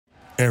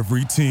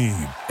Every team,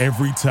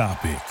 every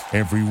topic,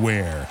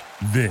 everywhere.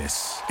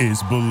 This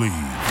is Believe.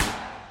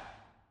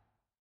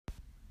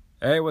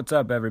 Hey, what's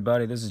up,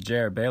 everybody? This is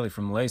Jared Bailey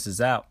from Laces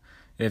Out.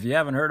 If you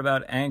haven't heard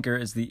about Anchor,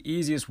 it's the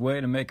easiest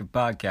way to make a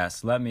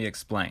podcast. Let me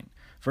explain.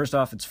 First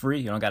off, it's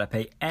free. You don't got to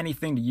pay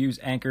anything to use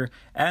Anchor,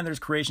 and there's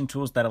creation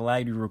tools that allow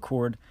you to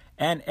record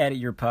and edit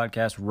your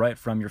podcast right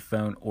from your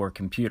phone or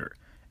computer.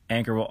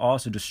 Anchor will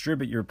also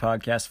distribute your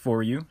podcast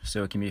for you,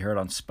 so it can be heard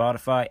on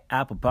Spotify,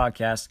 Apple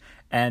Podcasts,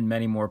 and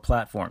many more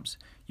platforms.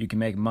 You can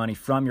make money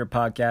from your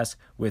podcast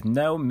with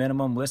no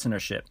minimum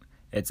listenership.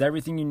 It's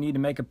everything you need to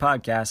make a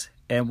podcast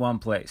in one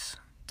place.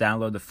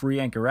 Download the free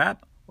Anchor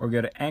app or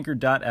go to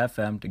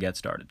anchor.fm to get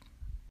started.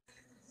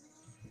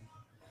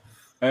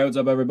 Hey, what's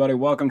up, everybody?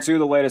 Welcome to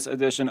the latest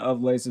edition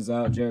of Laces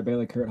Out. Jared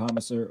Bailey, Kurt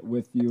Homiser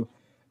with you.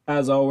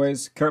 As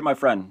always, Kurt, my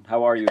friend,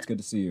 how are you? It's good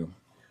to see you.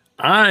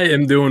 I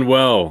am doing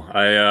well.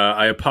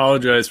 I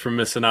apologize for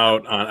missing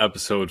out on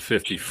episode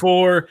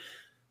 54.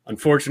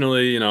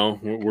 Unfortunately,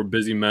 we're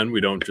busy men.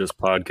 We don't just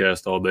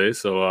podcast all day,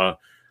 so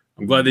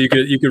I'm glad that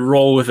you could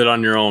roll with it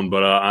on your own.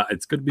 But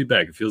it's good to be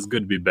back. It feels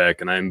good to be back,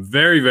 and I'm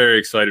very, very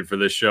excited for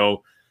this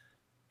show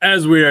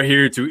as we are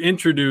here to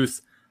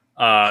introduce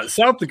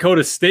South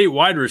Dakota State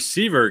wide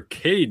receiver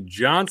Cade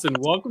Johnson.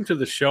 Welcome to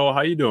the show.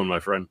 How you doing, my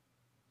friend?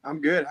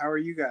 I'm good. How are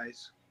you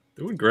guys?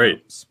 Doing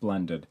great.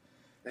 Splendid.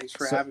 Thanks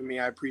for having me.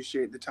 I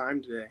appreciate the time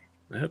today.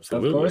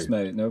 Absolutely. Of course,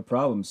 mate. No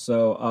problem.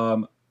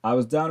 So I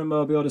was down in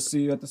Mobile to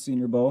see you at the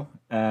Senior Bowl,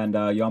 and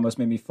you almost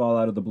made me fall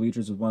out of the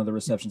bleachers with one of the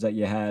receptions that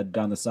you had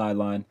down the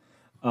sideline.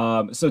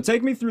 So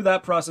take me through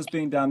that process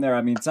being down there.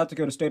 I mean, South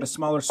Dakota State, a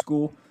smaller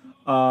school.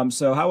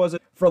 So how was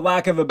it, for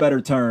lack of a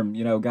better term,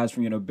 guys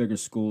from, bigger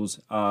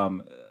schools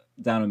down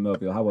in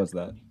Mobile? How was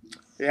that?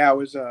 Yeah, it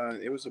was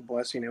a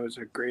blessing. It was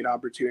a great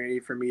opportunity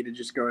for me to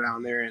just go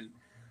down there and,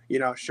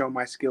 show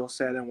my skill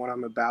set and what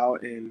I'm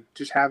about, and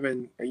just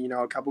having,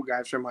 a couple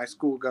guys from my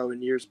school go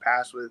in years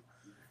past with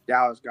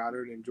Dallas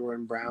Goddard and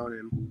Jordan Brown,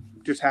 and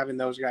just having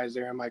those guys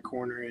there in my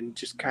corner and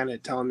just kind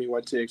of telling me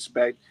what to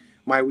expect.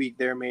 My week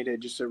there made it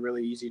just a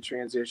really easy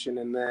transition.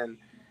 And then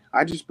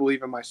I just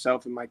believe in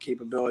myself and my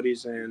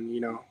capabilities and,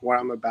 what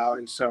I'm about.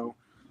 And so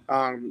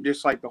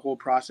just like the whole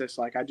process,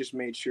 like I just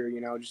made sure,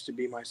 just to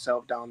be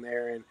myself down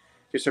there, and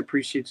just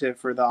appreciative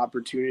for the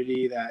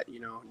opportunity that,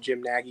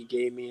 Jim Nagy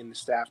gave me and the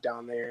staff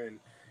down there. And,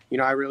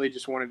 I really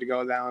just wanted to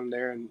go down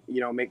there and,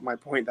 make my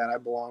point that I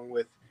belong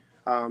with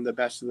the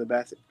best of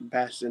the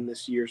best in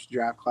this year's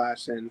draft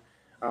class. And,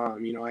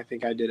 I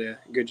think I did a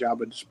good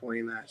job of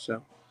displaying that.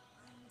 So.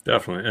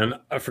 Definitely. And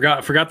I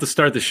forgot to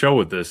start the show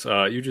with this.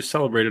 You just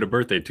celebrated a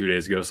birthday 2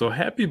 days ago, so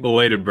happy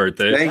belated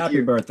birthday. Happy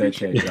birthday,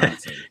 Cade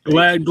Johnson.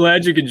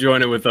 glad you could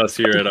join it with us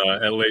here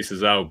at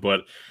Laces Out.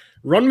 But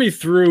run me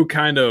through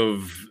kind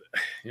of,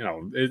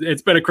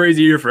 it's been a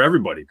crazy year for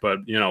everybody, but,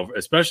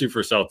 especially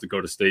for South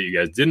Dakota State. You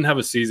guys didn't have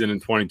a season in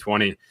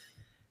 2020.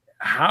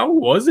 How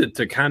was it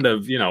to kind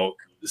of,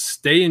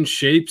 stay in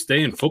shape,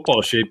 stay in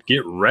football shape,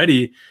 get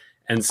ready,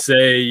 and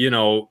say,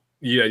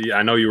 yeah,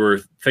 I know you were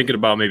thinking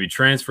about maybe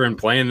transferring,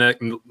 playing that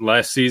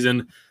last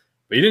season,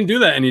 but you didn't do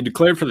that, and you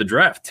declared for the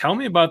draft. Tell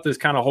me about this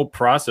kind of whole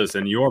process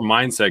and your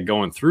mindset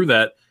going through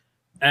that,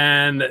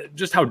 and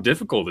just how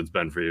difficult it's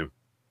been for you.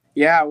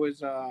 Yeah, it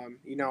was,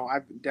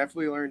 I've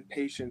definitely learned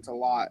patience a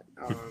lot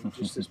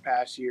just this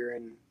past year,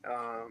 and,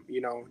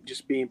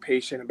 just being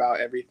patient about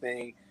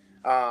everything.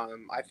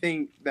 I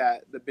think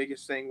that the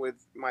biggest thing with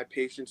my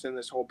patience in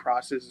this whole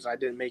process is I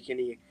didn't make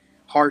any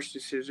harsh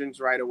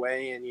decisions right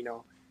away, and,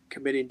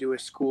 committing to a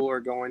school or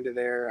going to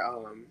there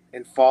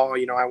in fall,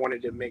 I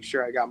wanted to make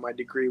sure I got my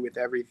degree with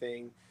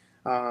everything.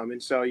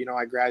 And so,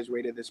 I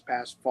graduated this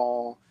past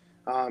fall.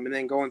 And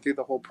then going through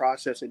the whole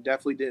process, it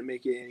definitely didn't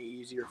make it any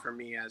easier for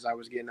me as I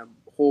was getting a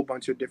whole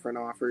bunch of different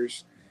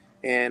offers.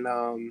 And,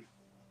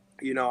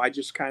 I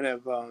just kind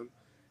of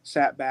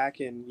sat back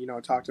and,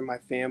 talked to my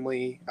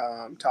family,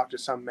 talked to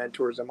some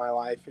mentors in my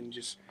life, and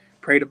just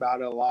prayed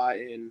about it a lot.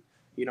 And,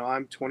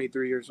 I'm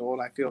 23 years old.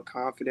 I feel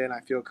confident.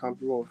 I feel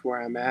comfortable with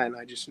where I'm at. And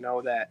I just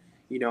know that,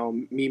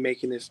 me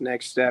making this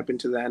next step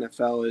into the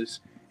NFL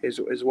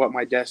is what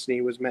my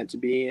destiny was meant to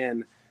be.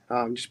 And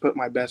just put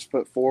my best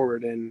foot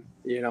forward and,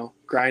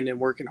 grinding,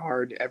 working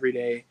hard every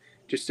day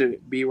just to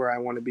be where I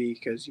want to be.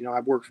 Because,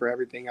 I've worked for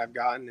everything I've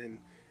gotten,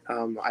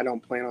 and I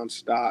don't plan on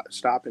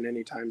stopping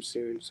anytime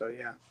soon. So,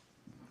 yeah.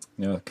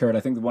 Kurt, I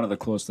think one of the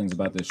coolest things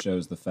about this show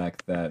is the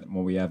fact that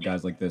when we have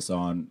guys like this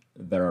on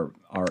that are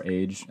our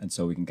age, and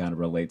so we can kind of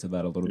relate to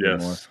that a little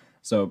bit more.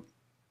 So,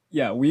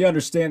 yeah, we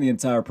understand the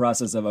entire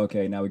process of,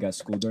 okay, now we got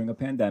school during a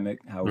pandemic.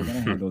 How are we going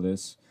to handle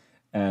this?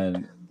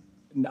 And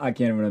I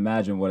can't even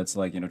imagine what it's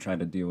like, trying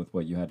to deal with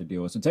what you had to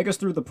deal with. So take us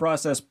through the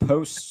process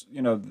post,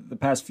 the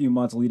past few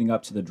months leading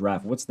up to the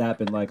draft. What's that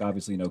been like?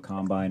 Obviously,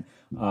 combine,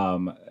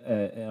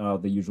 and all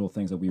the usual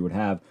things that we would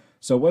have.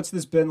 So what's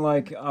this been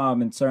like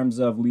in terms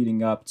of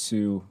leading up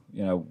to,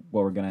 what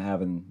we're going to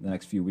have in the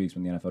next few weeks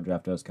when the NFL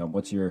draft does come?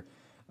 What's your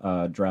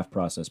draft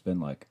process been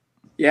like?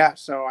 Yeah,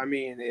 so,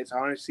 it's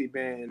honestly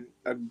been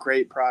a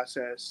great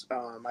process.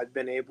 I've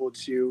been able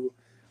to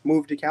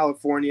move to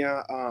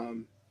California,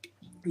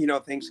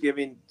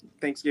 Thanksgiving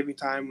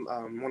time,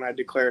 when I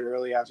declared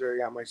early after I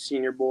got my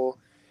Senior Bowl,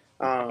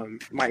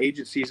 my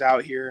agency's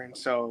out here, and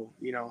so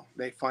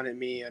they funded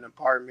me an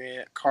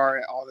apartment,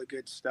 car, all the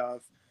good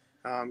stuff.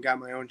 Got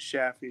my own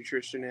chef,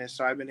 nutritionist,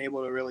 so I've been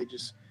able to really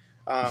just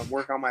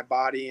work on my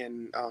body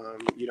and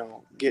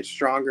get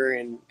stronger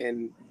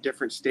in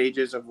different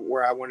stages of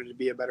where I wanted to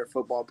be a better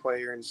football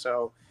player, and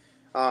so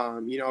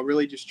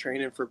really just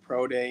training for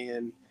pro day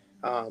and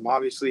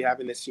obviously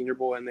having the Senior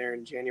Bowl in there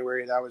in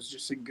January, that was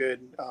just a good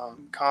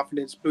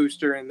confidence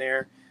booster in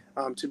there.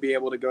 To be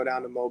able to go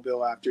down to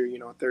Mobile after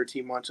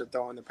 13 months of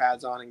throwing the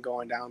pads on and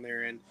going down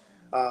there and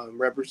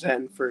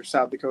representing for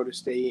South Dakota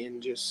State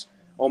and just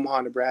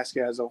Omaha,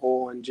 Nebraska as a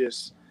whole, and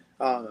just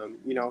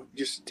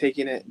just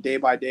taking it day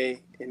by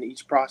day in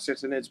each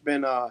process. And it's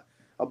been a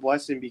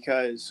blessing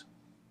because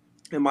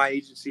in my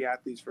agency,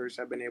 Athletes First,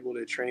 I've been able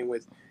to train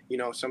with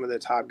some of the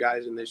top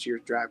guys in this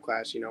year's draft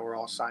class. We're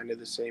all signed to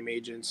the same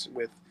agents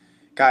with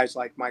guys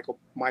like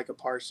Micah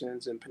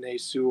Parsons and Penei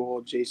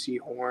Sewell, J.C.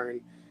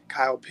 Horn,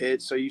 Kyle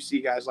Pitts. So you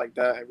see guys like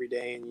that every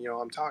day, and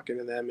I'm talking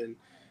to them, and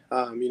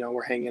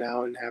we're hanging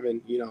out and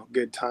having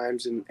good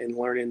times and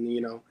learning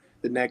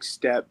the next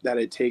step that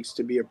it takes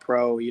to be a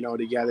pro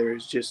together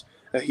is just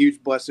a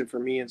huge blessing for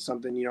me and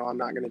something I'm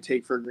not going to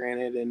take for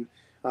granted.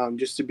 And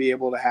just to be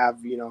able to have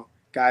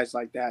guys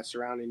like that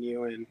surrounding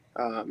you, and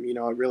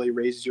it really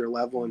raises your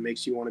level and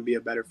makes you want to be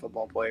a better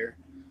football player.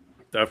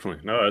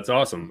 Definitely. No, that's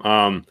awesome.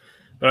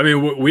 But I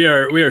mean, we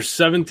are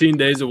 17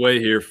 days away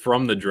here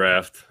from the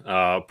draft.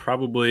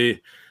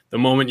 Probably the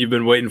moment you've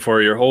been waiting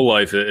for your whole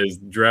life is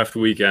draft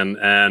weekend.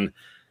 And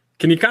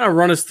can you kind of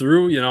run us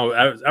through,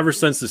 ever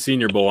since the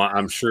Senior Bowl,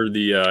 I'm sure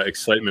the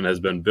excitement has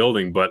been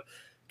building, but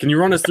can you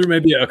run us through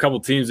maybe a couple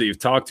teams that you've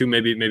talked to,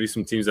 maybe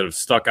some teams that have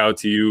stuck out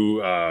to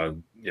you,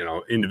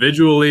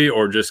 individually,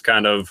 or just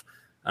kind of,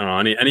 I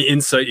don't know, any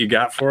insight you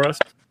got for us?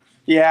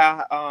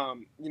 Yeah.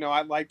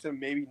 I'd like to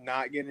maybe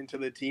not get into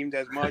the teams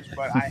as much,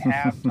 but I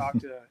have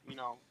talked to,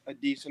 a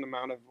decent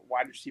amount of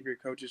wide receiver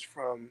coaches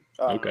from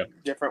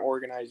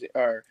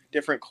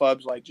different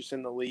clubs, like just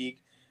in the league.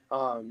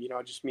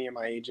 Just me and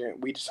my agent,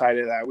 we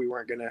decided that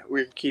we're going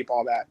to keep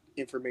all that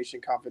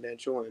information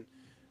confidential. And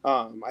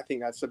I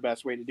think that's the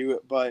best way to do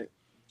it. But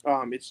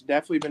it's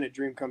definitely been a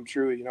dream come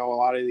true. A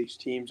lot of these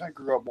teams I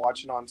grew up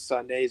watching on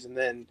Sundays, and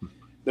then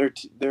their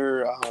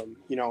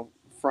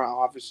front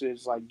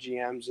offices like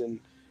GMs and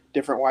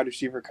different wide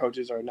receiver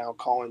coaches are now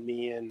calling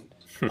me and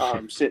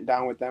sitting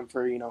down with them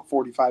for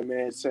 45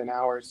 minutes to an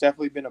hour. It's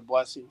definitely been a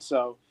blessing.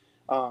 So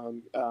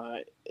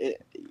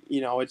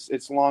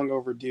it's long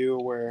overdue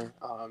where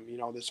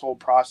this whole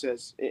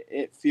process,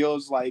 it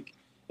feels like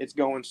it's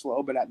going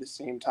slow, but at the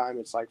same time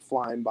it's like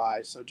flying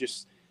by. So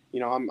just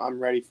I'm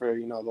ready for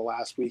the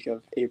last week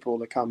of April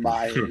to come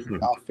by, and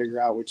I'll figure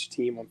out which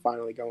team I'm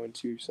finally going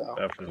to. So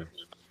definitely.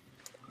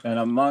 And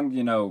among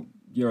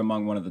you're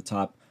among one of the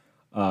top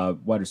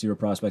wide receiver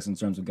prospects in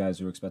terms of guys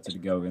who are expected to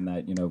go in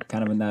that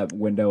kind of in that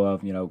window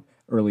of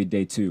early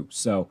day 2.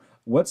 So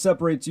what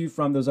separates you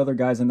from those other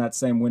guys in that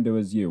same window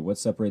as you? What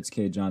separates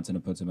Cade Johnson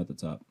and puts him at the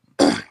top?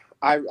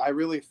 I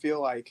really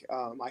feel like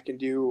I can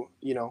do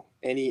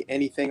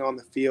anything on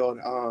the field.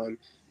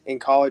 In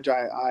college,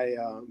 I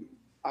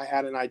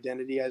had an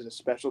identity as a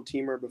special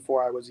teamer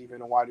before I was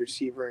even a wide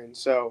receiver, and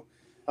so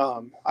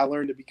I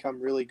learned to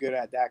become really good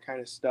at that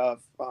kind of stuff,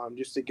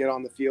 just to get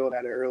on the field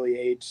at an early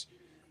age.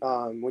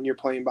 When you're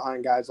playing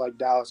behind guys like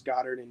Dallas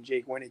Goedert and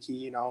Jake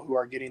Wieneke, who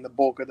are getting the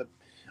bulk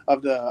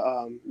of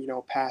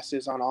the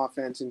passes on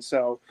offense, and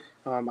so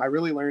I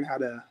really learned how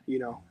to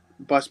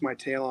bust my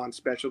tail on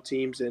special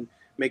teams and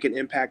make an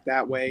impact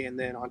that way. And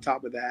then on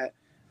top of that,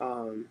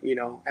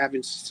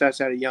 having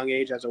success at a young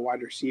age as a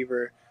wide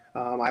receiver,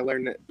 I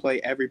learned to play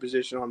every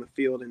position on the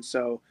field. And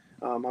so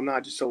I'm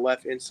not just a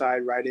left inside,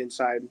 right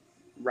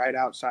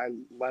outside,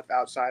 left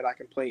outside. I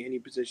can play any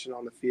position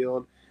on the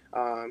field,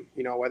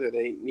 whether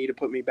they need to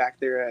put me back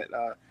there at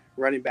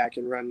running back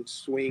and run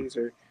swings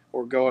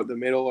or go up the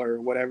middle or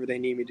whatever they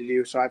need me to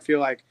do. So I feel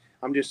like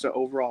I'm just an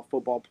overall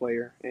football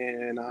player,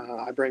 and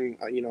I bring,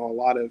 a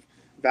lot of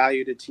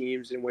value to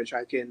teams in which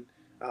I can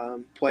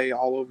play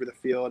all over the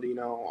field.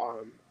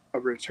 A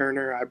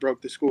returner, I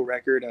broke the school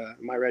record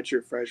my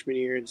redshirt freshman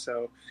year, and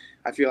so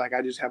I feel like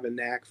I just have a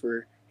knack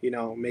for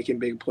making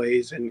big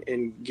plays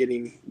and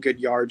getting good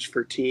yards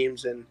for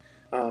teams, and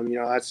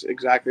that's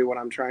exactly what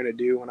I'm trying to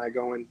do when I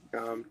go in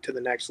to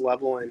the next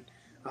level, and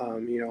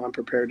I'm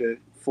prepared to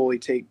fully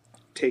take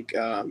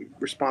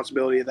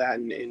responsibility of that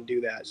and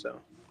do that. So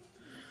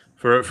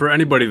for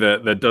anybody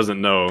that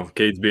doesn't know,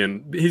 Cade's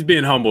he's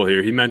being humble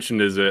here. He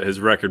mentioned his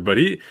record, but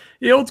he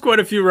holds quite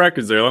a few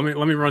records there.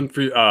 Let me run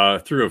through a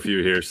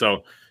few here.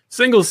 So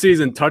single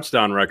season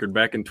touchdown record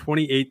back in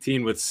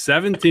 2018 with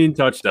 17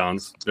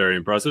 touchdowns, very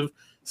impressive.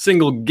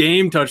 Single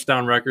game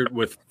touchdown record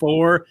with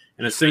 4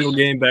 in a single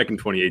game back in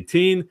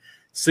 2018.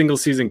 Single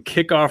season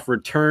kickoff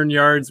return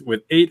yards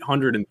with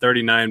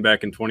 839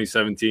 back in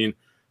 2017.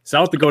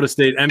 South Dakota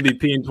State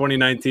MVP in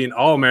 2019,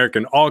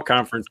 All-American,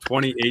 All-Conference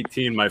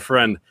 2018, my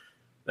friend.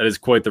 That is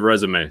quite the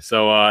resume.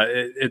 So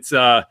it's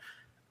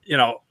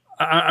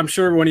I'm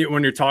sure when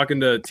you're talking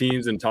to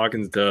teams and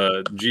talking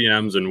to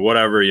GMs and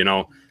whatever,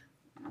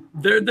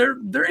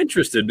 they're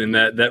interested in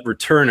that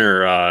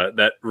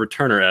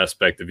returner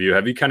aspect of you.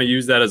 Have you kind of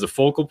used that as a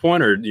focal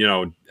point, or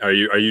are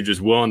you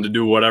just willing to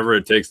do whatever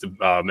it takes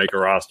to make a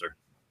roster?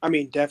 I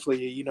mean,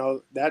 definitely.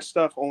 That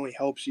stuff only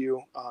helps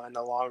you in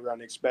the long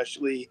run,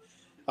 especially.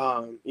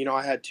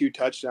 I had 2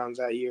 touchdowns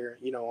that year,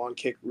 on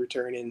kick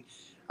return, and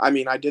I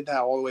mean, I did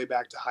that all the way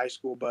back to high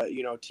school. But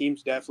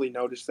teams definitely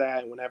notice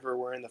that, and whenever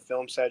we're in the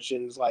film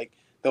sessions, like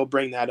they'll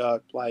bring that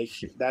up. Like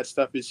that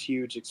stuff is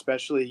huge,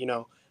 especially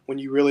when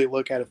you really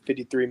look at a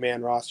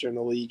 53-man roster in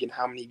the league and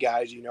how many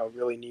guys,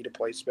 really need to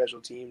play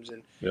special teams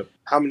and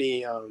how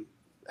many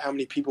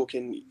people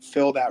can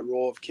fill that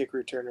role of kick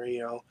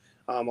returner.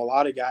 A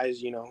lot of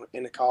guys,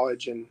 in the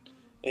college and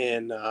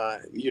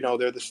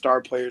they're the star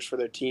players for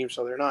their team.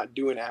 So they're not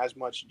doing as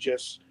much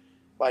just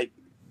like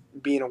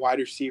being a wide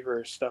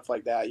receiver, stuff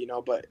like that,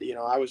 but,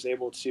 I was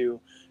able to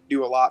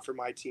do a lot for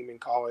my team in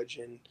college.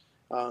 And,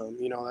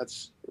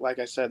 that's, like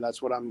I said,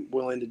 that's what I'm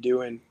willing to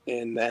do in the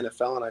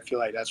NFL. And I feel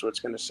like that's what's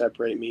going to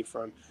separate me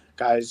from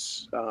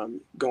guys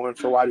going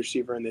for wide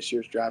receiver in this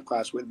year's draft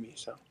class with me.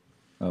 So,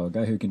 a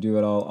guy who can do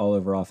it all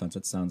over offense.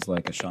 It sounds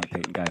like a Sean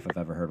Payton guy if I've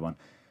ever heard one.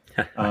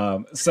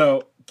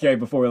 So, okay,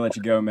 before we let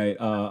you go, mate,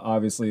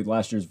 obviously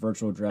last year's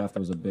virtual draft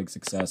was a big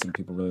success and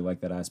people really like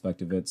that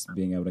aspect of it,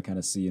 being able to kind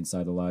of see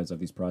inside the lives of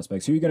these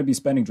prospects. Who are you going to be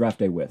spending draft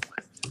day with?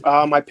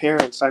 My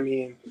parents. I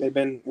mean, they've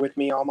been with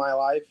me all my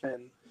life,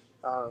 and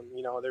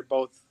they're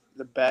both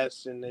the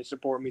best, and they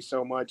support me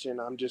so much,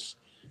 and I'm just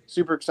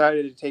super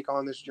excited to take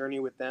on this journey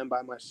with them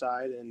by my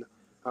side. And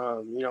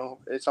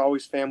it's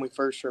always family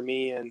first for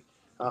me, and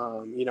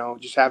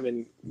just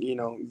having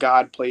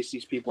God place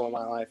these people in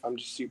my life, I'm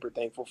just super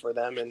thankful for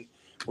them, and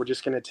we're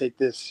just going to take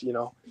this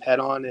head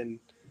on and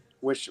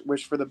wish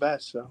for the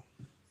best. So,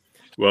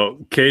 well,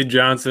 Cade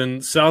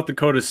Johnson, South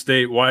Dakota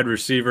State wide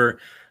receiver.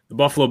 The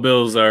Buffalo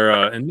Bills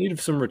are in need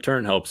of some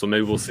return help, so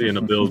maybe we'll see in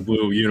a Bills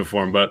blue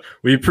uniform. But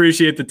we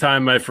appreciate the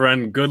time, my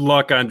friend. Good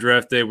luck on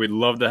draft day. We'd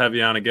love to have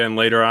you on again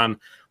later on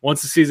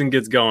once the season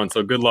gets going.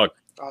 So good luck.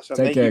 Awesome.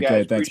 Take care, you guys.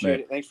 Cade. Thanks, appreciate mate.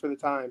 it. Thanks for the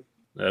time.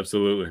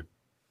 Absolutely.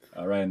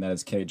 All right, and that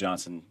is Cade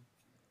Johnson.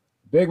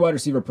 Big wide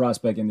receiver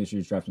prospect in this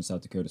year's draft from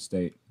South Dakota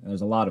State. And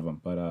there's a lot of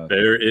them, but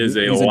there is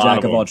he's a a lot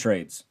jack of all them.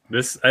 trades.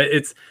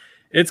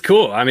 It's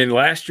cool. I mean,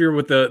 last year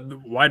with the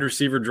wide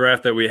receiver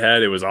draft that we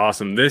had, it was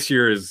awesome. This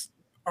year is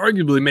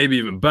arguably maybe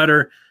even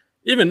better.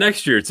 Even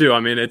next year too. I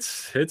mean,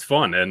 it's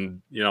fun,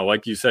 and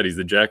like you said, he's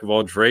the jack of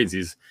all trades.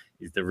 He's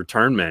the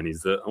return man.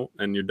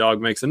 And your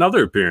dog makes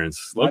another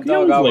appearance. My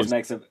dog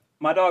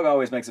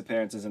always makes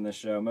appearances in this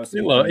show.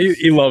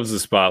 He loves the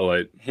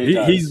spotlight.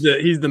 He's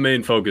the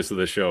main focus of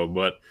the show.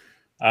 But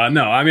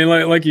no, I mean,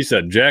 like you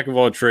said, jack of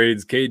all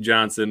trades, Cade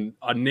Johnson,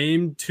 a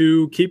name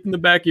to keep in the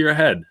back of your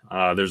head.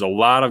 There's a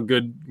lot of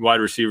good wide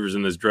receivers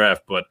in this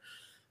draft, but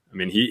I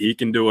mean, he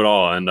can do it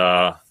all, and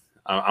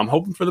I'm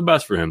hoping for the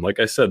best for him. Like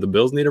I said, the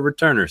Bills need a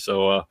returner,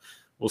 so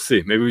we'll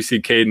see. Maybe we see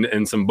Cade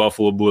in some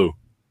Buffalo blue.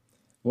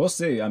 We'll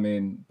see. I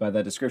mean, by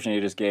that description you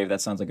just gave,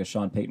 that sounds like a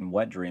Sean Payton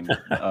wet dream. Him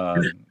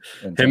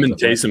and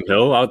Taysom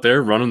Hill out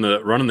there running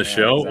the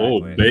show. Exactly.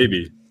 Oh,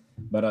 baby.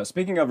 But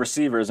speaking of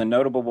receivers, a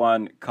notable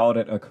one called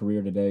it a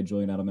career today.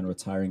 Julian Edelman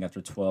retiring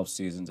after 12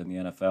 seasons in the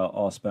NFL,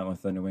 all spent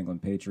with the New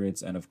England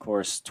Patriots. And, of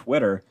course,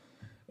 Twitter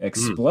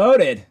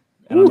exploded.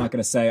 And I'm not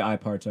going to say I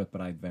partook,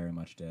 but I very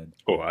much did.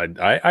 Oh,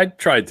 I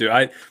tried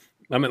to.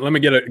 Let me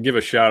give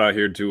a shout out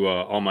here to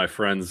all my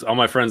friends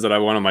that I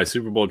went on my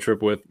Super Bowl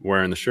trip with,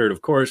 wearing the shirt,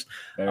 of course.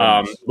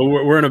 But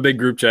we're in a big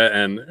group chat,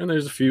 and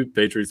there's a few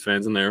Patriots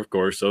fans in there, of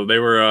course. So they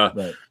were,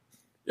 right.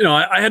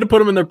 I had to put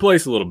them in their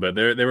place a little bit.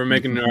 They were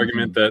making an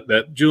argument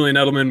that Julian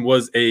Edelman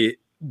was a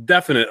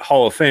definite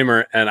Hall of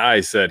Famer, and I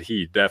said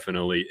he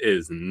definitely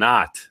is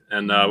not.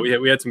 And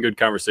we had some good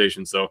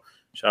conversations. So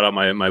shout out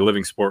my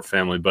Living Sport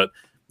family, but.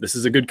 This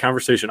is a good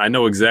conversation. I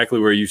know exactly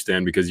where you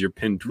stand because your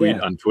pinned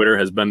tweet on Twitter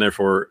has been there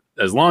for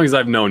as long as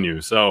I've known you.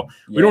 So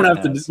we don't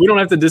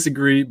have to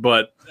disagree,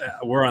 but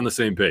we're on the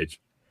same page.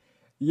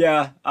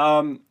 Yeah.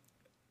 And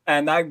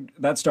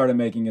that started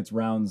making its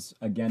rounds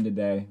again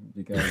today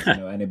because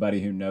anybody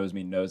who knows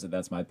me knows that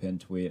that's my pinned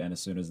tweet. And as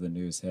soon as the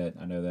news hit,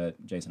 I know that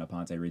Jason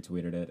Aponte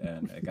retweeted it,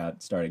 and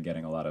it started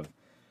getting a lot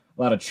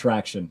of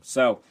traction.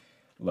 So,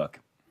 look,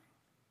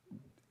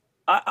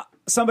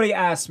 somebody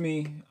asked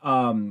me.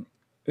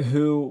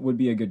 Who would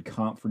be a good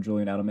comp for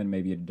Julian Edelman,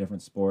 maybe a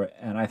different sport.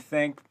 And I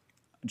think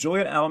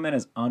Julian Edelman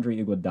is Andre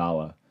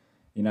Iguodala.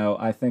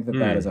 I think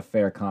that is a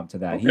fair comp to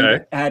that. Okay.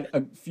 He had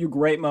a few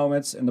great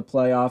moments in the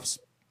playoffs.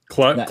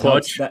 Clutch in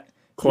the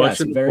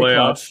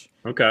playoffs.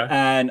 Okay.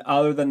 And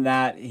other than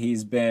that,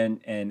 he's been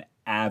an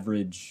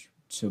average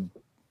to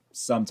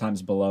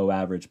sometimes below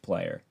average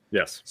player.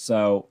 Yes.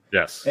 So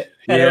yes.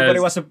 Everybody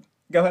wants to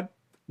go ahead.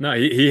 No,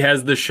 he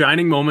has the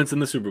shining moments in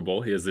the Super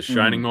Bowl. He has the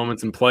shining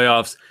moments in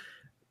playoffs.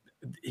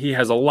 He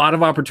has a lot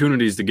of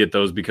opportunities to get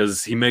those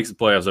because he makes the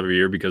playoffs every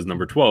year because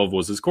number 12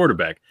 was his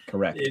quarterback.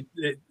 Correct.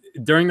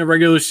 During the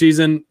regular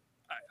season,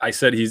 I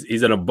said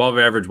he's an above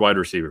average wide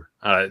receiver.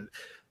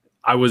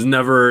 I was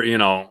never,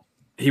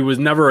 he was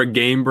never a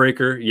game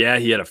breaker. Yeah,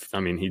 he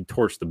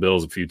torched the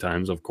Bills a few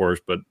times, of course,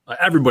 but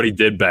everybody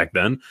did back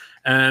then.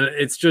 And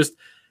it's just,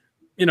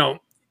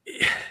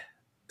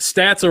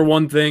 stats are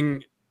one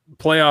thing,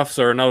 playoffs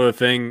are another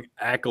thing,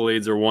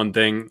 accolades are one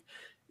thing.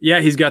 Yeah,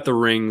 he's got the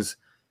rings.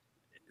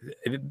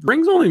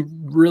 Rings only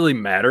really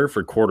matter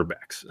for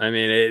quarterbacks. I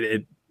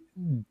mean,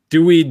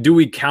 do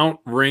we count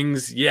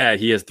rings? Yeah,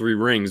 he has 3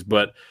 rings,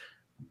 but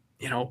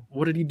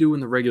what did he do in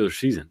the regular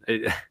season?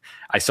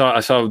 I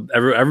saw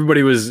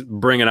everybody was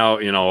bringing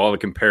out, all the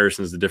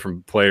comparisons to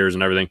different players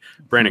and everything.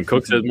 Brandon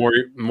Cooks has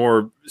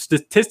more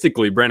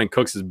statistically. Brandon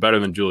Cooks is better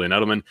than Julian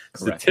Edelman.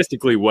 Correct.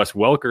 Statistically, Wes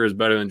Welker is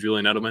better than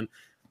Julian Edelman.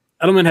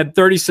 Edelman had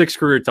 36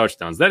 career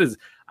touchdowns.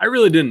 I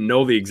really didn't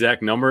know the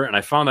exact number, and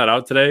I found that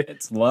out today.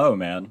 It's low,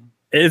 man.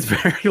 It's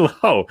very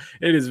low.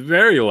 It is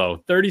very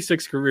low.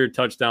 36 career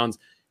touchdowns.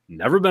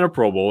 Never been a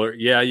Pro Bowler.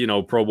 Yeah,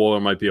 Pro Bowler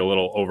might be a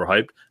little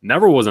overhyped.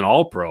 Never was an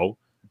All-Pro.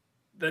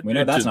 We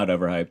know that's not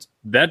overhyped.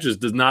 That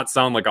just does not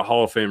sound like a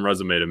Hall of Fame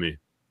resume to me.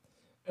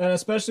 And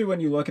especially when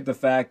you look at the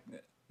fact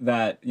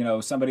that,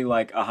 somebody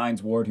like a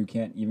Hines Ward who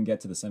can't even get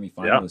to the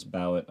semifinalist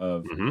ballot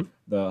of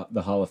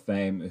the Hall of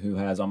Fame, who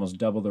has almost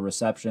double the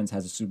receptions,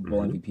 has a Super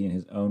Bowl MVP in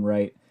his own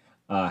right,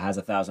 has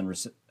 1,000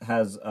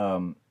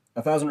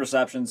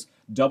 receptions,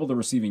 double the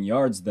receiving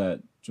yards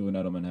that Julian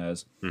Edelman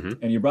has.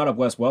 And you brought up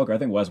Wes Welker. I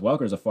think Wes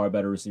Welker is a far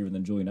better receiver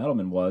than Julian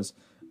Edelman was.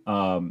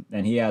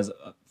 And he has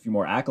a few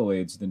more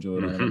accolades than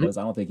Julian Edelman does.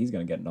 I don't think he's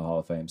going to get into Hall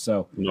of Fame.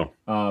 So no.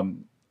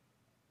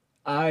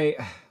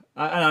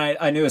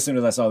 I knew as soon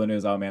as I saw the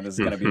news, oh man, this is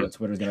going to be what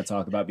Twitter's going to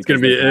talk about. It's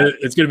going to be a fun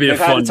day. They've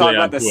had to talk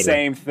about the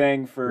same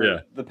thing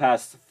for the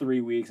past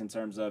 3 weeks in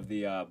terms of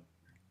the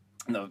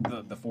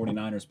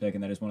 49ers pick,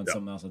 and they just wanted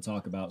something else to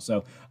talk about.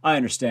 So I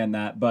understand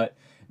that. But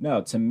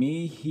no, to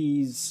me,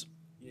 he's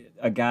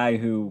a guy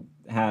who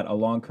had a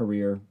long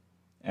career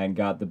and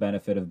got the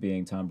benefit of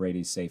being Tom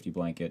Brady's safety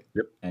blanket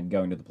and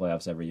going to the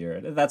playoffs every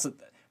year. That's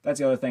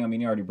the other thing. I mean,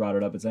 you already brought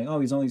it up. It's saying,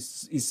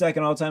 he's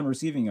second all time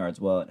receiving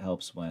yards. Well, it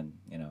helps when,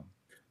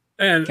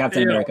 and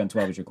Captain America on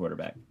 12 is your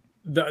quarterback.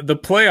 The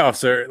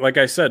playoffs are, like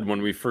I said,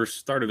 when we first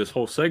started this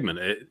whole segment,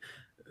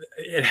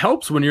 it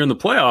helps when you're in the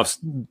playoffs,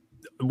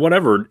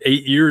 whatever,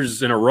 8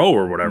 years in a row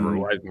or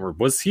whatever.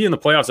 Was he in the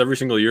playoffs every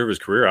single year of his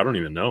career? I don't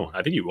even know.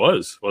 I think he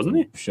was, wasn't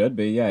he? Should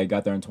be. Yeah. He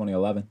got there in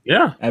 2011.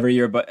 Yeah. Every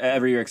year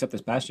except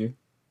this past year.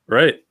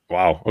 Right.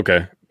 Wow.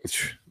 Okay.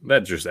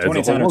 That just adds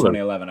 2010 or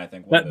 2011, I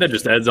think. That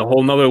just adds a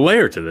whole nother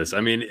layer to this.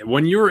 I mean,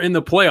 when you're in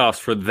the playoffs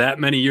for that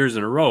many years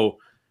in a row,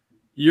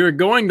 you're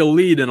going to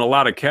lead in a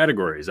lot of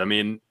categories. I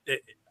mean,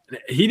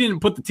 he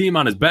didn't put the team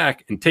on his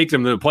back and take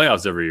them to the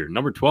playoffs every year.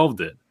 Number 12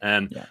 did.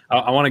 And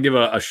I want to give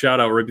a shout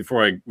out right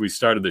before we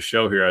started the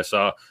show here. I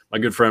saw my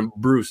good friend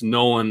Bruce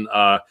Nolan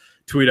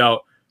tweet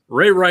out,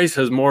 Ray Rice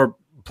has more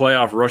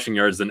playoff rushing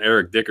yards than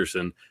Eric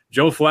Dickerson.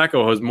 Joe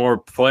Flacco has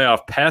more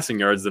playoff passing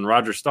yards than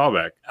Roger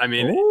Staubach. I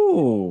mean,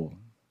 ooh.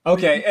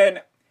 Okay,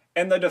 and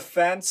in the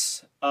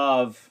defense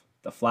of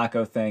the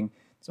Flacco thing,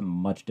 it's a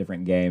much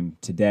different game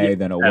today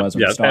than it was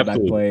when Staubach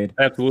played.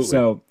 Absolutely.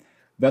 So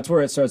that's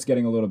where it starts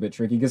getting a little bit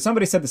tricky, because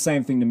somebody said the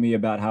same thing to me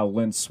about how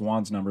Lynn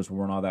Swann's numbers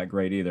weren't all that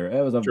great either.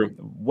 It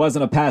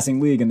wasn't a passing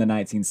league in the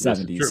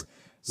 1970s.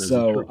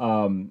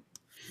 So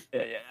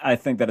I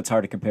think that it's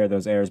hard to compare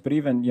those eras. But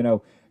even,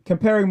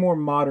 comparing more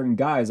modern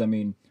guys, I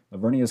mean,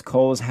 Lavernius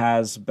Coles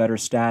has better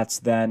stats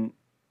than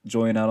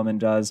Julian Edelman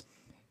does.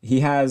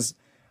 He has,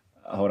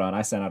 hold on,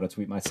 I sent out a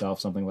tweet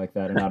myself, something like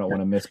that, and I don't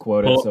want to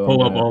misquote it. So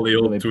pull up all the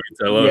old tweets.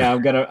 I love it. Yeah,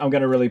 I'm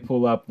gonna really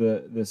pull up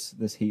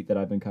this heat that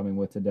I've been coming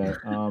with today.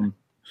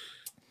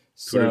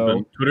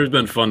 Twitter's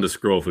been fun to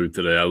scroll through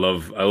today. I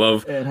love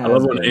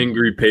when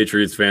angry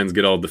Patriots fans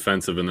get all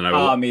defensive, and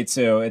then me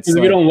too. It's if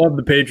you don't love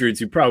the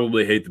Patriots, you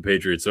probably hate the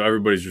Patriots. So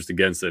everybody's just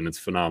against it, and it's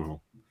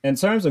phenomenal. In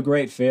terms of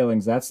great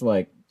feelings, that's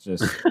like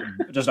just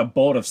a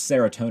bolt of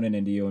serotonin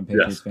into you when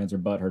Patriots fans are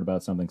butthurt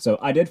about something. So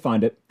I did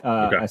find it.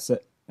 I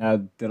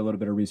did a little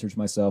bit of research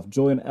myself.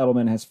 Julian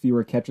Edelman has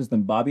fewer catches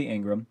than Bobby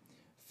Ingram,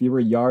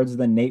 fewer yards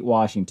than Nate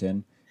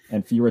Washington,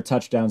 and fewer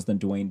touchdowns than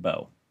Dwayne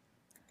Bowe.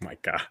 My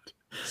God.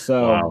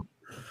 So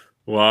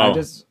wow.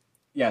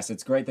 Yes,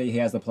 it's great that he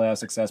has the playoff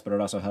success, but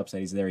it also helps that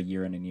he's there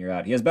year in and year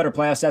out. He has better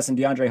playoff stats than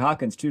DeAndre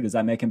Hopkins too. Does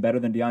that make him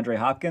better than DeAndre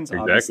Hopkins?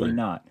 Exactly. Obviously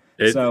not.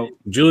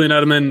 Julian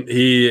Edelman,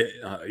 he,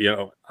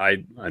 I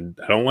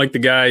don't like the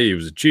guy. He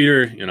was a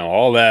cheater,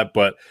 all that,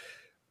 but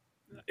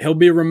he'll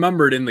be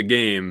remembered in the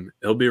game.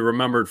 He'll be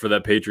remembered for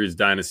that Patriots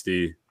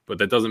dynasty, but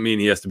that doesn't mean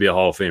he has to be a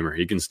Hall of Famer.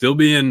 He can still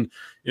be in,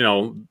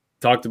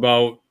 talked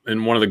about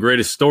in one of the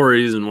greatest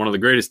stories and one of the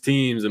greatest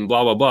teams and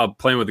blah, blah, blah,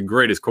 playing with the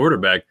greatest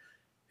quarterback.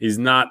 He's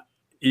not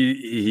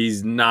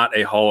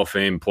a Hall of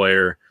Fame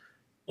player.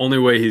 Only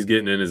way he's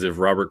getting in is if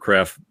Robert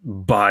Kraft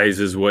buys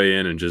his way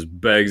in and just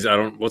begs.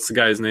 What's the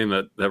guy's name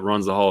that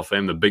runs the Hall of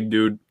Fame? The big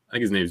dude. I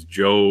think his name's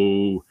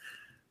Joe.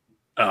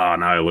 Oh,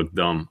 now I look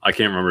dumb. I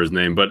can't remember his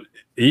name, but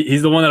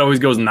he's the one that always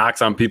goes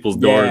knocks on people's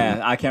doors.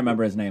 Yeah, I can't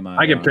remember his name.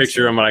 I can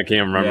picture him, but I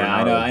can't remember. Yeah,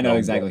 I know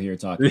exactly who you're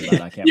talking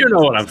about. I can't. You know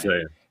what I'm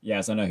saying.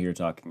 Yes, I know who you're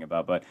talking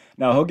about, but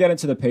no, he'll get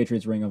into the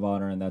Patriots Ring of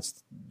Honor, and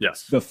that's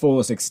the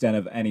fullest extent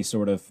of any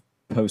sort of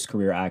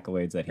post-career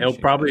accolades that he'll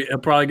probably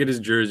get his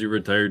jersey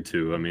retired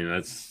too. I mean,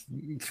 that's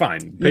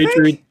fine.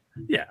 Patriots,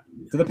 yeah.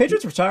 Do the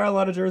Patriots retire a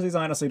lot of jerseys?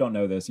 I honestly don't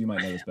know this. You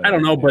might know this better. I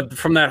don't know, but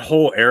from that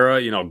whole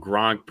era,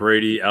 Gronk,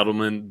 Brady,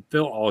 Edelman,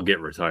 they'll all get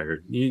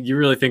retired. You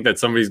really think that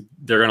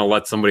they're going to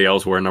let somebody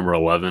else wear number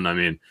 11? I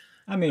mean,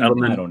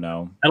 Edelman, I don't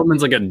know.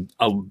 Edelman's like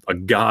a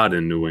god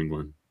in New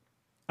England.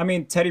 I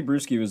mean, Teddy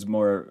Bruschi was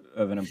more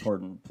of an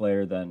important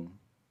player than,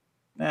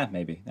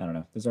 maybe. I don't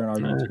know. Is there an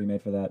argument to be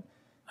made for that?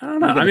 I don't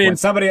know. I mean,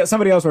 somebody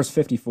else wears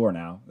 54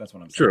 now. That's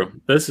what I'm saying.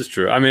 True. This is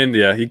true. I mean,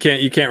 yeah, you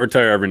can't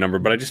retire every number,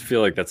 but I just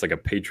feel like that's like a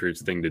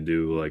Patriots thing to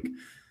do. Like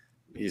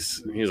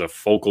he's a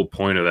focal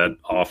point of that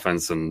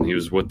offense, and he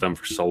was with them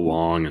for so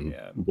long, and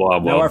blah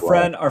blah. Now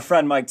blah. our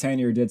friend Mike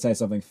Tanier did say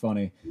something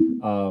funny,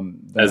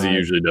 as he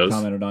usually does.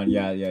 Commented on,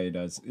 yeah, he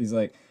does. He's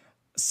like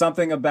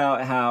something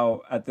about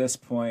how at this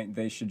point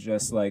they should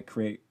just like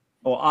create.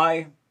 Well,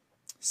 I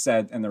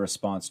said in the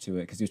response to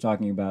it because he was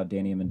talking about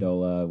Danny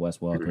Amendola, Wes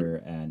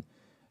Welker, and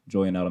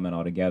Julian Edelman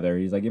all together.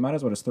 He's like, you might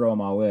as well just throw them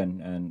all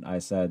in. And I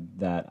said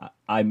that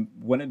I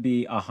wouldn't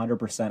be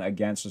 100%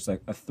 against just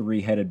like a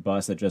 3-headed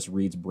bus that just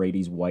reads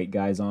Brady's white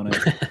guys on it,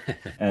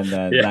 and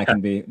then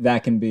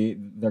that can be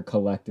their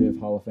collective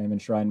Hall of Fame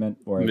enshrinement,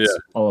 or it's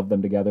all of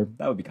them together.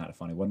 That would be kind of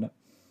funny, wouldn't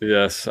it?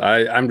 Yes,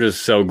 I'm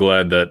just so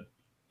glad that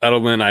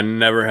Edelman, I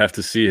never have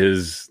to see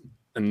his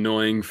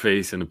annoying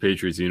face in a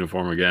Patriots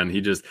uniform again.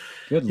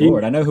 Good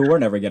Lord, I know who we're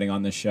never getting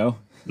on this show.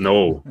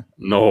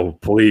 No,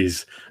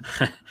 please.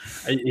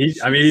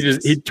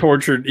 He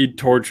tortured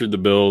the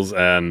Bills,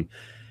 and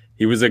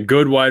he was a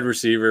good wide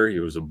receiver. He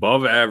was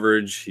above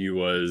average. He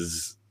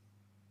was,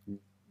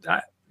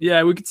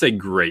 we could say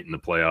great in the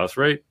playoffs,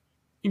 right?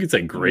 You could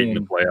say great in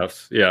the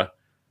playoffs. Yeah.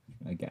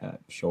 I guess,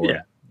 sure.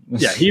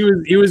 Yeah.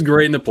 He was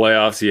great in the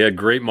playoffs. He had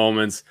great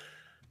moments,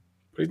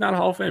 but he's not a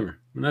Hall of Famer.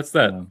 And that's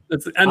that.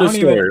 That's the end of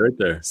story right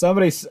there.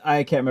 Somebody,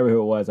 I can't remember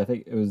who it was. I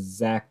think it was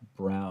Zach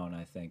Brown,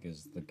 I think,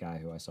 is the guy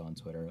who I saw on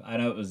Twitter. I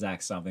know it was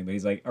Zach something, but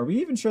he's like, are we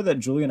even sure that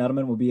Julian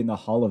Edelman will be in the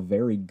Hall of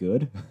Very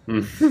Good?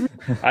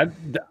 I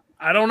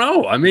don't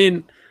know. I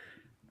mean,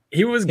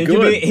 he was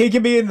good. He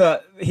could be in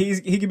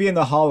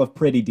the Hall of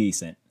Pretty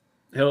Decent.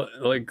 He'll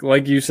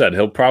like you said,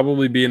 he'll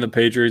probably be in the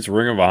Patriots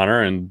Ring of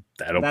Honor, and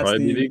that's probably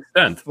be the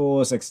extent.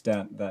 Fullest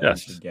extent that he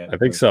should get. I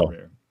think so.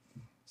 Career.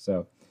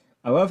 So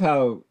I love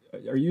how.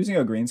 Are you using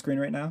a green screen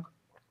right now?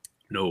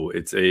 No,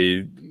 it's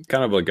a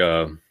kind of like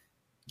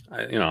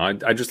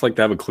I just like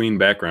to have a clean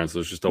background,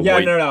 so it's just a white.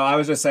 Yeah, no. I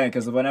was just saying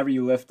because whenever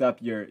you lift up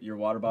your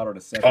water bottle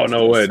to sip, oh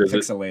no way, it's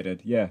pixelated.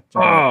 Yeah.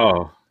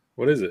 Oh,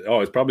 what is it? Oh,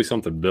 it's probably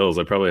something Bills.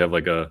 I probably have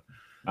like a.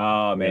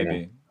 Oh,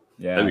 maybe.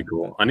 Yeah, that'd be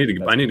cool. I need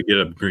to get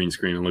a green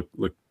screen and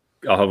look.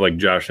 I'll have like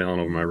Josh Allen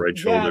over my right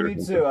shoulder. Yeah,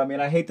 me too. I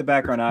mean, I hate the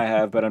background I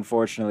have, but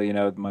unfortunately,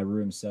 my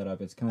room setup,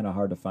 it's kind of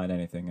hard to find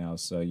anything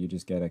else. So you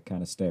just gotta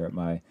kind of stare at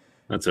my.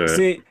 That's all right.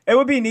 See, it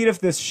would be neat if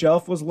this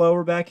shelf was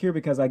lower back here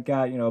because I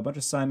got a bunch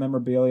of signed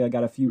memorabilia. I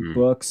got a few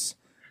books.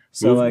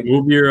 So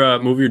move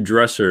your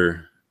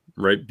dresser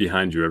right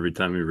behind you every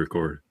time you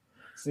record.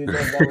 See,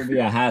 that would be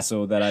a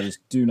hassle that I just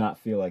do not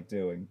feel like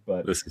doing.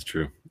 But this is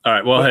true. All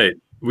right. Well, hey,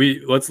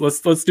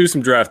 let's do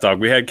some draft talk.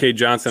 We had Cade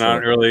Johnson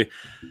on early.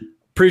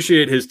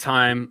 Appreciate his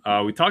time.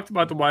 We talked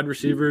about the wide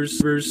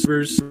receivers.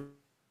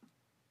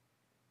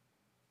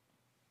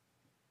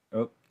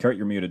 Oh, Kurt,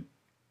 you're muted.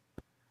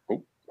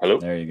 Hello.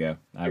 There you go.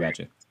 I got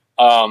you.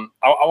 I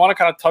want to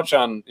kind of touch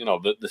on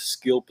the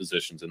skill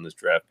positions in this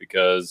draft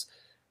because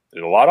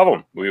there's a lot of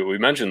them. We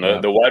mentioned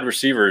the wide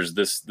receivers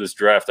this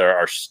draft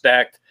are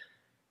stacked.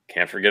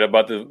 Can't forget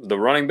about the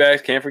running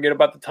backs. Can't forget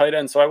about the tight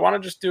end. So I want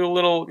to just do a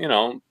little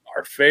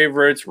our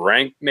favorites,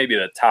 rank maybe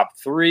the top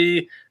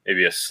 3,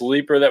 maybe a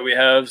sleeper that we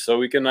have. So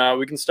we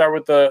can start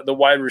with the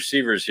wide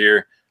receivers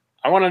here.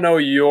 I want to know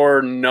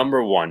your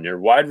number 1, your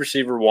wide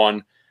receiver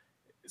 1.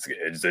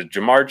 Is it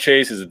Jamar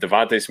Chase? Is it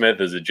Devontae Smith?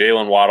 Is it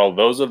Jalen Waddle?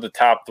 Those are the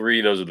top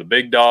 3. Those are the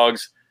big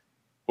dogs.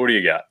 Who do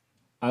you got?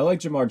 I like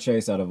Jamar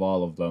Chase out of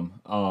all of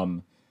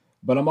them.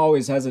 But I'm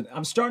always hesitant.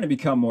 I'm starting to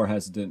become more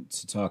hesitant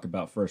to talk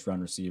about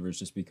first-round receivers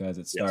just because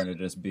it's starting to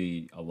just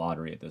be a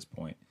lottery at this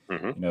point.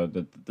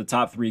 Mm-hmm. The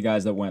top 3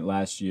 guys that went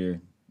last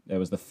year, it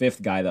was the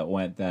 5th guy that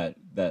went that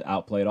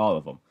outplayed all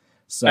of them.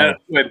 So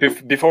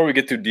wait, before we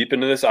get too deep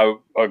into this, it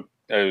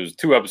was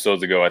 2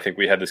 episodes ago, I think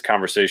we had this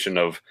conversation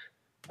of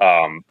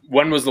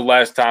when was the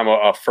last time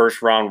a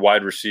first round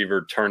wide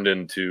receiver turned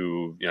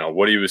into,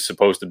 what he was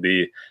supposed to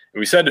be? And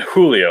we said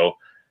Julio,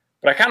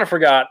 but I kind of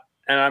forgot.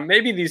 And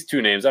maybe these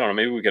 2 names, I don't know,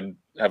 maybe we could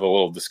have a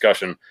little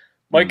discussion.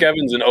 Mike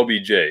Evans and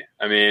OBJ.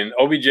 I mean,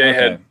 OBJ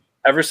had,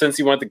 ever since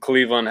he went to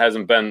Cleveland,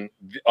 hasn't been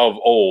of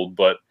old,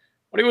 but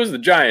when he was the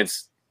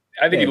Giants,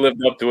 I think he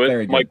lived up to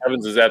it. Mike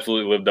Evans has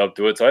absolutely lived up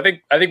to it. So I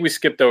think we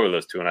skipped over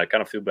those 2, and I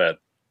kind of feel bad.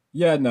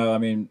 Yeah, no, I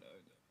mean,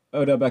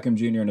 Odell Beckham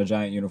Jr. in a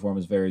Giant uniform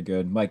is very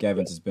good. Mike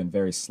Evans has been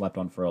very slept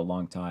on for a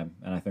long time,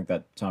 and I think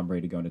that Tom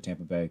Brady going to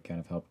Tampa Bay kind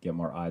of helped get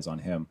more eyes on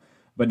him.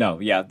 But no,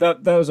 yeah,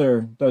 those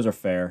are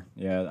fair.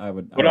 Yeah, I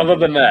would. But other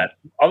than that,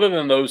 other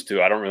than those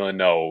two, I don't really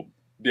know.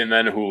 And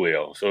then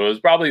Julio. So it was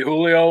probably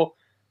Julio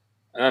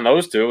and then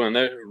those two. And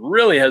there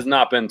really has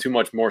not been too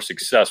much more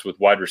success with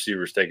wide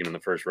receivers taken in the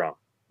first round.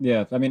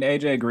 Yeah, I mean,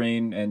 AJ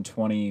Green in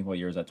what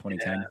year is that?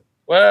 2010. Yeah.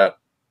 Well,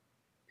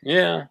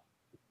 yeah.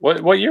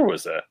 What year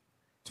was that?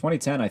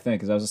 2010, I think,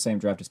 because that was the same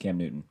draft as Cam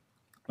Newton.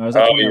 Or was Oh,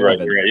 that you're right.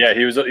 Yeah,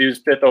 he was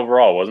 5th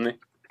overall, wasn't he?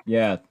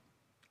 Yeah,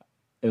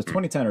 it was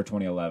 2010 or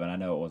 2011. I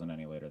know it wasn't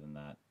any later than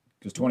that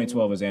because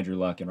 2012 was Andrew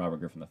Luck and Robert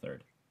Griffin III.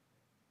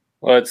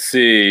 Let's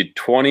see,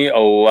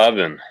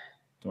 2011.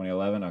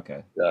 2011,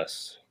 okay.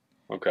 Yes.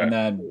 Okay. And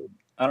then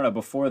I don't know.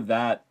 Before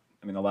that,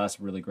 I mean, the last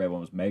really great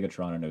one was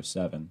Megatron in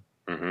 07.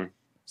 Mm-hmm.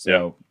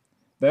 So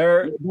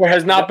there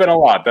has not been a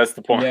lot. That's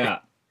the point. Yeah,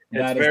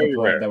 that is the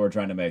point that we're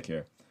trying to make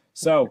here.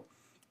 So,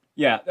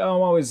 yeah,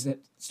 I'm always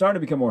starting to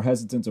become more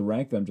hesitant to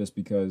rank them just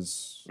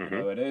because you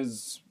know, it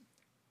is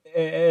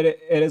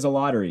a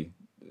lottery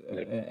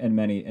in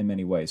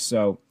many ways.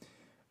 So,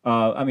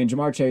 I mean,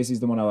 Ja'Marr Chase is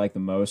the one I like the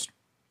most.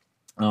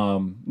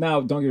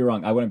 Now, don't get me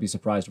wrong, I wouldn't be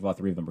surprised if all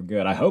three of them are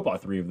good. I hope all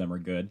three of them are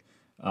good.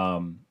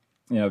 You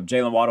know,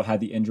 Jalen Waddle had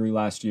the injury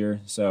last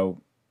year,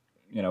 so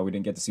you know we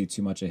didn't get to see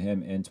too much of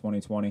him in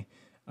 2020.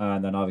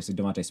 And then obviously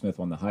DeVonta Smith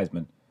won the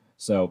Heisman.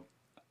 So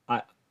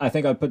I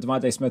think I'd put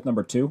DeVonta Smith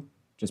number 2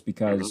 just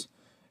because,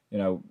 you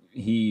know,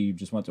 he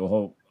just went to a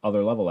whole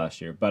other level last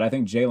year. But I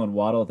think Jalen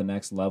Waddle at the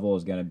next level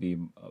is going to be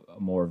a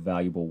more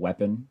valuable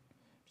weapon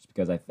just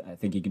because I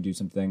think he can do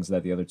some things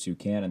that the other two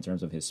can in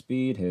terms of his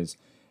speed, his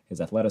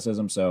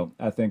athleticism. So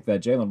I think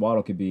that Jalen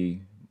Waddle could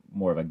be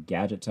more of a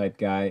gadget type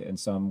guy in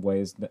some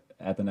ways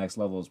at the next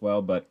level as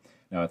well. But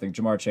no, I think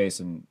Ja'Marr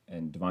Chase and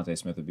DeVonta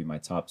Smith would be my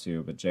top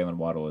 2, but Jalen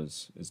Waddle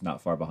is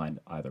not far behind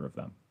either of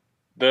them.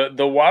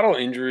 The Waddle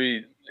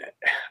injury,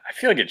 I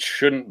feel like it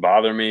shouldn't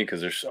bother me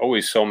because there's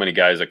always so many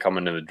guys that come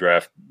into the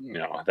draft, you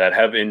know, that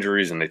have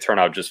injuries and they turn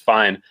out just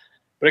fine.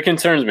 But it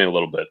concerns me a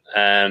little bit.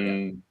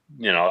 And,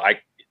 you know,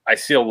 I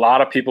see a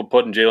lot of people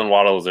putting Jalen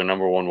Waddle as their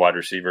number 1 wide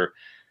receiver.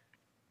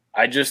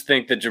 I just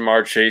think that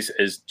Ja'Marr Chase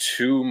is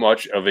too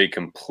much of a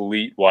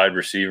complete wide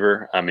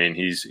receiver. I mean,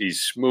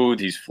 he's smooth,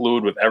 he's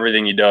fluid with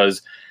everything he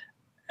does.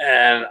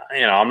 And,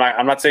 you know,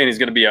 I'm not saying he's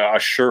going to be a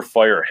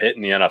surefire hit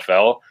in the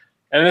NFL.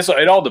 And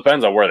it all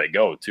depends on where they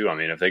go, too. I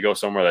mean, if they go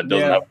somewhere that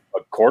doesn't have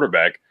a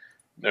quarterback,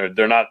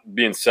 they're not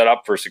being set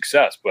up for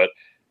success. But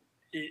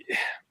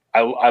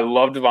I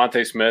love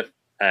DeVonta Smith,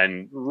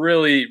 and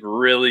really,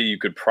 really, you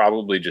could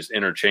probably just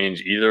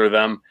interchange either of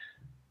them.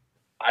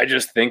 I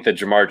just think that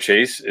Ja'Marr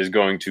Chase is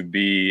going to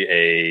be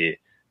a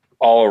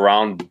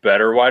all-around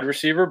better wide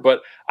receiver,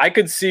 but I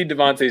could see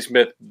DeVonta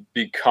Smith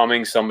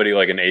becoming somebody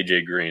like an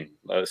AJ Green,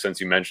 since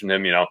you mentioned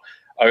him. You know,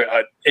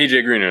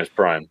 AJ Green in his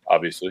prime,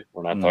 obviously.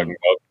 We're not talking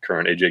about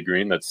current AJ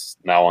Green that's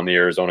now on the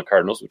Arizona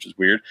Cardinals, which is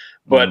weird.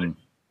 But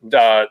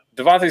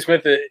DeVonta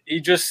Smith,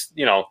 he just,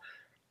 you know,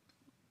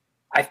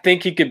 I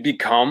think he could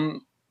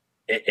become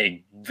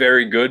a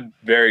very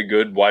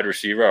good wide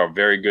receiver, or a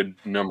very good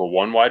number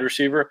 1 wide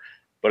receiver.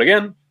 But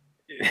again,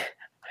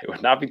 I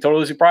would not be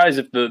totally surprised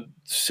if the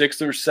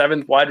 6th or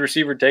 7th wide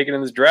receiver taken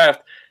in this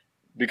draft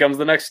becomes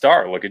the next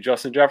star. Look at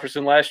Justin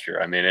Jefferson last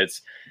year. I mean,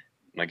 it's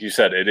like you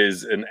said, it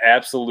is an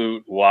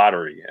absolute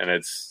lottery. And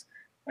it's,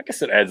 I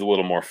guess it adds a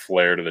little more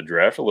flair to the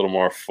draft, a little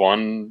more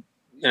fun.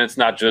 And it's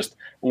not just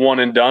one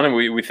and done. And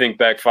we think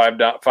back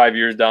 5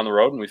 years down the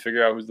road and we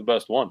figure out who's the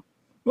best one.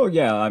 Well,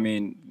 yeah, I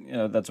mean, you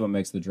know, that's what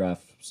makes the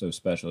draft so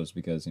special is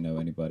because, you know,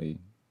 anybody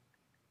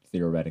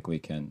theoretically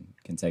can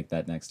take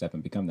that next step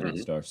and become the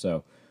next star.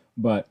 So,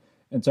 but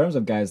in terms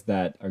of guys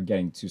that are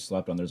getting too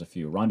slept on, there's a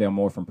few. Rondale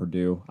Moore from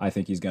Purdue, I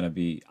think he's going to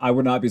be. I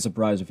would not be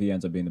surprised if he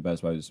ends up being the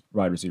best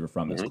wide receiver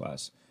from this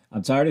class.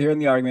 I'm tired of hearing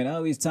the argument.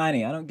 Oh, he's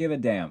tiny. I don't give a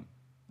damn.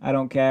 I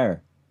don't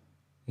care.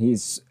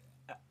 He's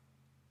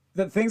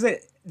the things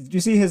that. Did you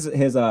see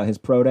his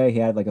pro day? He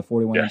had like a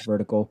 41-inch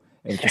vertical.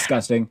 It was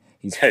disgusting.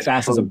 He's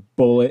fast as a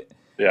bullet.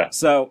 Yeah.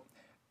 So,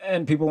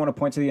 and people want to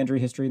point to the injury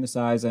history and the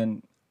size,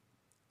 and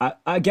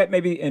I get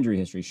maybe injury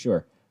history,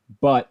 sure,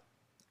 but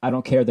I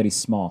don't care that he's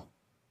small.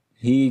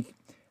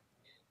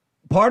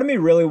 Part of me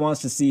really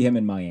wants to see him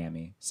in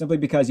Miami, simply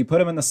because you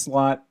put him in the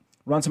slot,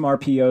 run some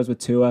RPOs with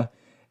Tua,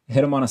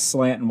 hit him on a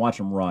slant, and watch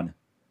him run.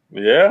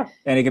 Yeah.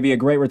 And he could be a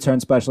great return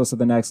specialist at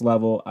the next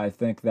level. I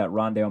think that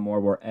Rondale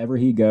Moore, wherever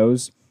he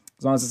goes,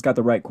 as long as it's got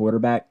the right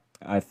quarterback,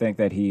 I think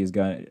that he is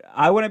going to.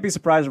 I wouldn't be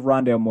surprised if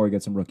Rondale Moore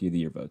gets some Rookie of the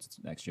Year votes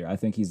next year. I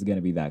think he's going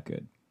to be that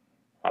good.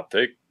 Hot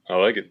take. I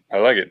like it. I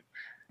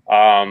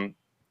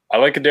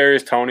like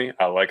Kadarius Toney.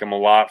 I like him a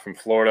lot from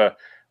Florida.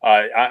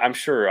 I'm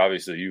sure,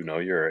 obviously, you know,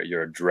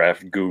 you're a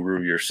draft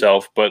guru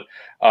yourself, but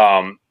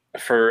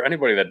for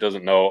anybody that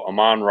doesn't know,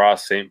 Amon-Ra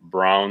St.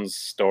 Brown's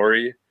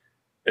story,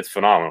 it's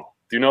phenomenal.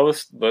 Do you know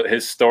this?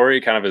 His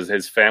story, kind of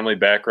his family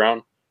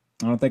background?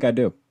 I don't think I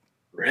do.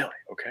 Really?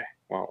 Okay.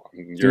 Well,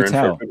 you're in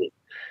for it.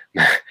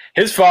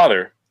 His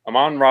father,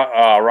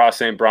 Amon-Ra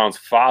St. Brown's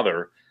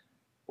father,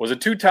 was a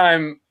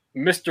 2-time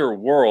Mr.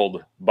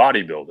 World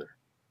bodybuilder.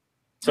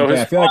 So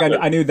okay, I feel like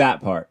I knew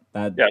that part.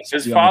 Yes,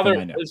 his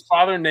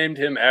father named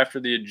him after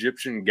the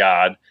Egyptian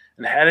god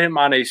and had him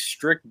on a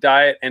strict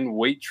diet and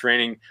weight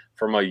training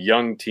from a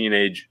young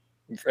teenager.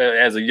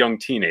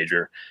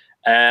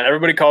 And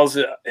everybody calls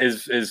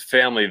his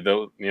family he's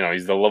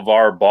the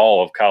LeVar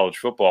Ball of college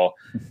football.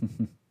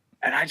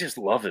 And I just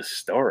love his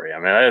story. I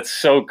mean, that's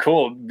so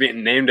cool,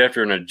 being named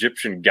after an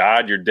Egyptian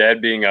god, your dad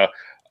being a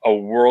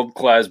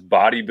world-class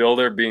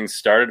bodybuilder, being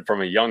started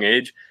from a young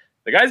age.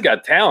 The guy's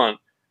got talent.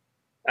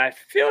 I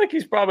feel like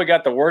he's probably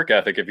got the work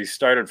ethic if he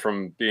started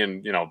from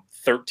being,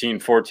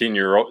 13, 14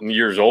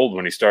 years old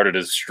when he started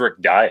his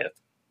strict diet.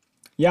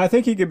 Yeah, I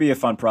think he could be a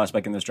fun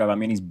prospect in this draft. I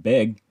mean, he's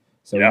big,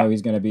 so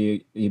he's going to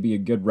be a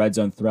good red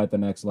zone threat at the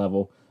next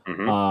level.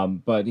 Mm-hmm.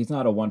 But he's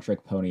not a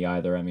one-trick pony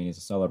either. I mean, he's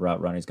a solid route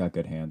runner. He's got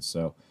good hands.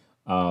 So,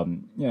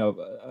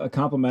 a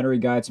complimentary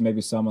guy to maybe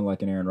someone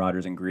like an Aaron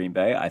Rodgers in Green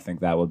Bay, I think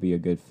that would be a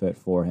good fit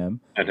for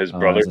him. And his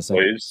brother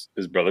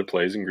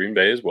plays in Green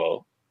Bay as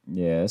well.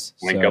 Yes.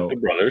 Link up the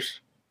brothers.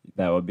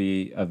 That would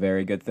be a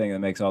very good thing. That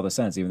makes all the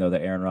sense, even though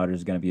that Aaron Rodgers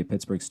is going to be a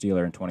Pittsburgh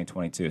Steeler in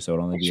 2022, so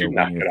it'll only be a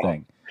 1 year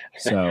thing.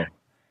 So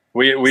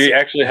we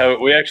actually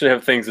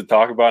have things to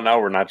talk about now.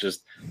 We're not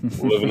just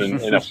living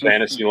in a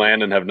fantasy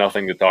land and have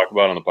nothing to talk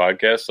about on the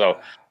podcast. So,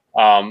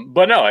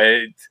 but no,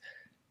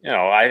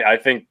 I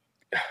think.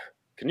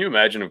 Can you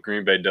imagine if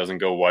Green Bay doesn't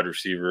go wide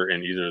receiver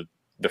in either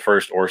the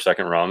first or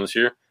second round this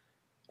year?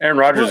 Aaron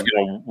Rodgers is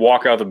going to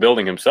walk out the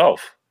building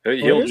himself.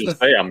 He'll just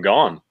say, "I'm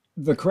gone."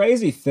 The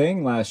crazy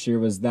thing last year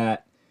was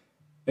that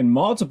in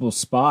multiple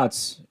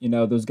spots,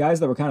 those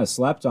guys that were kind of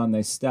slept on,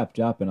 they stepped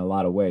up in a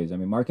lot of ways. I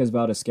mean, Marquez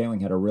Valdes-Scantling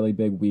had a really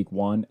big week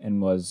 1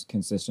 and was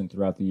consistent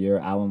throughout the year.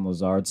 Allen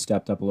Lazard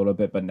stepped up a little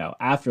bit, but no,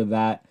 after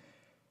that,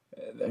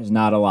 there's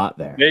not a lot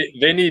there.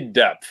 They need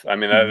depth. I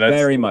mean, that's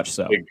very much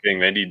so. Big thing.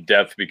 They need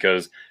depth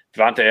because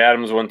Davante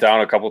Adams went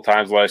down a couple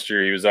times last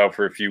year. He was out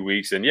for a few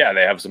weeks, and they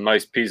have some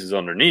nice pieces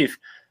underneath.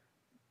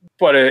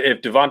 But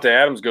if Davante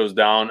Adams goes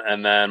down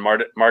and then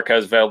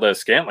Marquez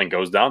Valdes-Scantling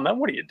goes down, then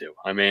what do you do?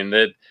 I mean,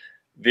 the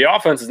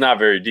offense is not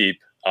very deep.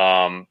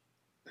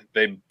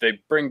 They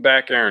bring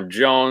back Aaron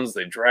Jones.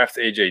 They draft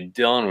A.J.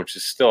 Dillon, which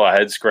is still a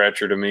head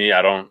scratcher to me.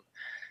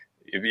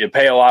 You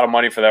pay a lot of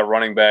money for that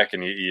running back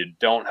and you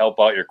don't help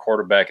out your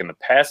quarterback in the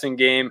passing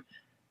game.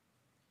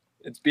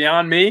 It's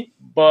beyond me,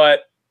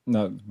 but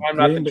no, I'm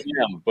not the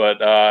GM.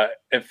 But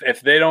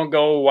if they don't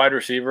go wide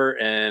receiver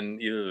in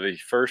either the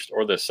first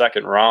or the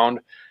second round,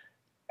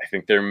 I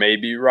think there may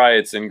be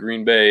riots in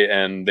Green Bay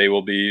and they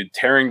will be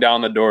tearing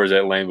down the doors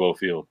at Lambeau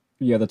Field.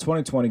 Yeah, the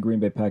 2020 Green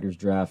Bay Packers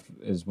draft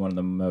is one of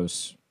the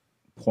most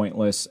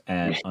pointless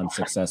and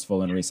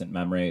unsuccessful in recent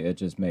memory. It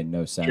just made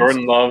no sense.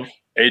 Jordan Love,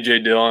 A.J.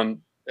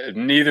 Dillon,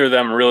 neither of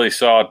them really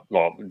saw –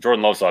 well,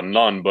 Jordan Love saw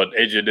none, but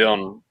A.J.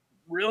 Dillon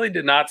really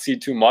did not see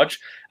too much.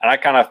 And I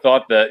kind of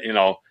thought that,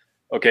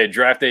 okay,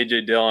 draft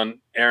A.J. Dillon.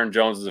 Aaron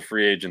Jones is a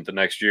free agent the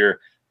next year.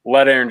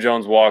 Let Aaron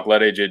Jones walk.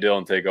 Let A.J.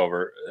 Dillon take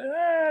over.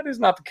 That is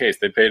not the case.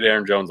 They paid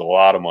Aaron Jones a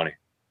lot of money.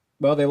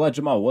 Well, they let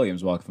Jamal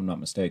Williams walk, if I'm not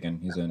mistaken.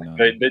 He's in.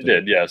 They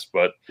did, yes,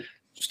 but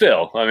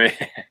still, I mean.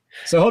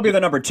 So he'll be the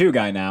number 2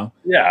 guy now.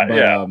 Yeah, but,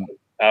 yeah.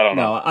 I don't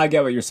know. No, I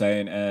get what you're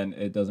saying, and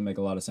it doesn't make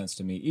a lot of sense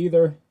to me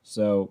either.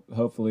 So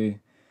hopefully,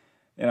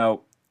 the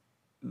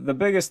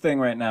biggest thing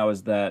right now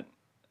is that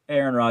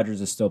Aaron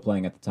Rodgers is still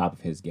playing at the top of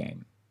his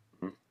game.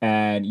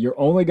 And you're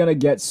only going to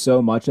get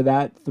so much of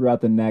that throughout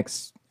the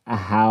next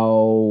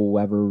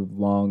however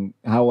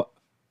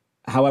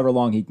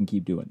long he can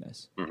keep doing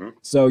this. Mm-hmm.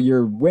 So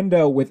your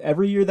window, with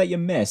every year that you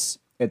miss,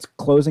 it's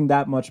closing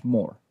that much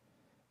more.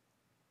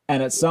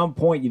 And at some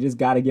point, you just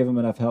got to give him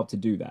enough help to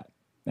do that.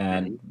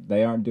 And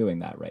they aren't doing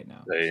that right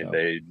now.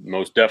 They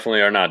most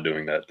definitely are not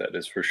doing that. That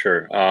is for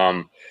sure.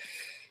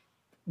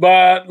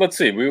 But let's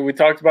see. We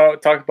talked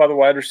about the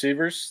wide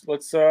receivers.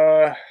 Let's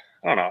I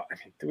don't know. I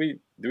mean,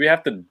 do we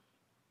have to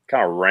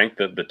kind of rank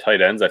the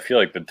tight ends? I feel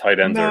like the tight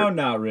ends are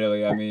not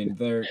really. I mean,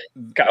 they're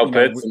Kyle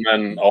Pitts and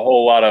then a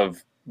whole lot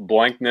of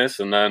blankness,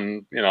 and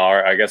then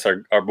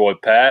our boy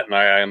Pat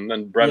and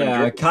then Brevin.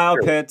 Yeah, Kyle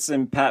Pitts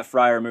and Pat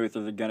Freiermuth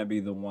are going to be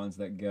the ones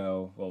that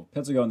go. Well,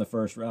 Pitts will go in the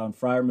first round.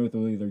 Freiermuth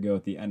will either go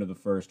at the end of the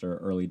first or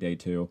early day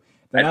 2.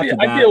 I'd be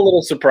a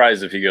little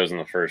surprised if he goes in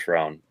the first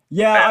round.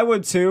 Yeah, I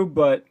would too,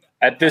 but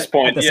at this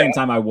point, at the same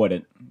time, I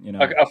wouldn't.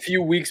 A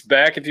few weeks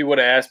back, if you would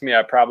have asked me,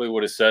 I probably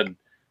would have said,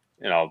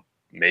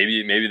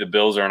 maybe the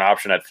Bills are an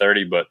option at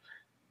 30, but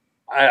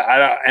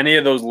I any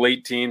of those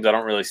late teams, I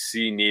don't really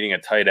see needing a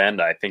tight end.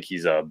 I think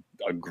he's a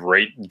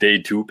great day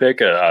 2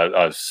 pick,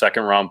 a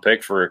second round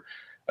pick for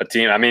a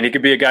team. I mean, he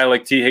could be a guy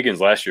like T.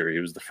 Higgins last year. He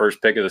was the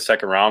first pick of the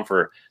second round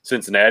for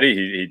Cincinnati.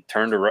 He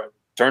turned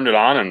it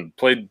on and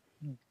played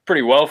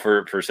pretty well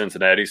for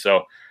Cincinnati.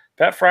 So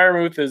Pat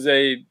Freiermuth is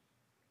a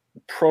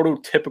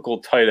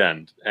prototypical tight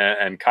end,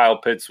 and Kyle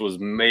Pitts was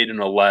made in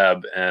a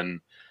lab, and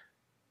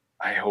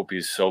I hope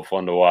he's so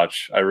fun to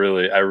watch. I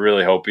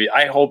really hope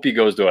he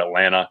goes to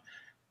Atlanta.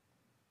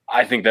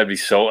 I think that'd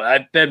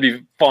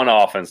be fun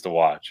offense to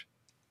watch.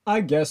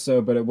 I guess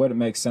so, but it wouldn't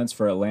make sense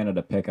for Atlanta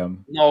to pick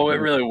them. No, it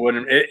really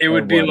wouldn't. It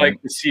would be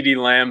like the CeeDee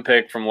Lamb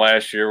pick from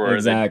last year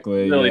where they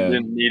really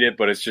didn't need it,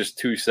 but it's just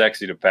too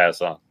sexy to pass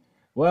on.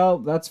 Well,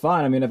 that's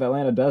fine. I mean, if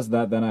Atlanta does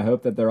that, then I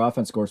hope that their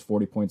offense scores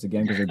 40 points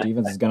again because their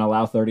defense is going to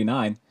allow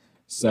 39.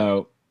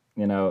 So,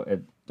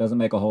 it doesn't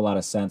make a whole lot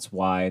of sense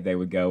why they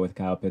would go with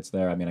Kyle Pitts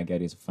there. I mean, I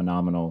get he's a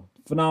phenomenal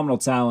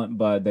talent,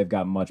 but they've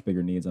got much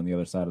bigger needs on the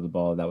other side of the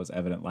ball. That was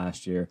evident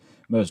last year,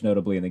 most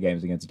notably in the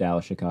games against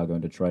Dallas, Chicago,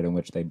 and Detroit, in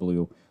which they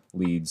blew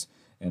leads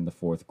in the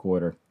fourth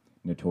quarter,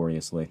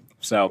 notoriously.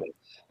 So,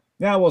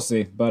 yeah, we'll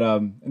see. But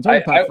in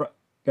terms of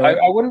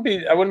I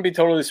wouldn't be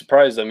totally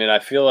surprised. I mean, I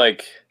feel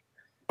like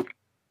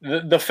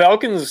the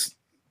Falcons,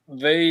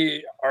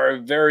 they are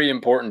a very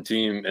important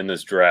team in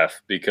this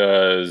draft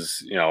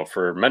because,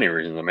 for many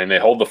reasons. I mean, they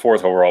hold the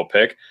 4th overall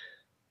pick.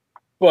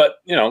 But,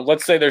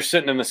 let's say they're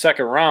sitting in the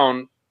second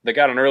round. They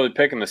got an early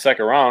pick in the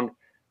second round.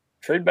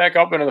 Trade back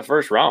up into the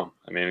first round.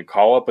 I mean,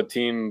 call up a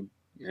team,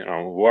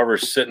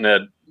 whoever's sitting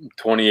at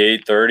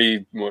 28,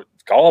 30,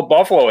 call up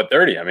Buffalo at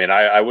 30. I mean,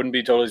 I wouldn't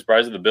be totally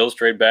surprised if the Bills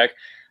trade back.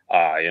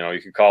 You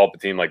could call up a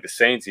team like the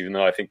Saints, even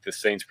though I think the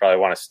Saints probably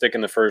want to stick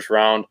in the first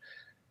round.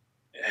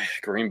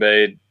 Green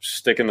Bay,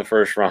 stick in the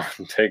first round,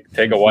 take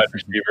a wide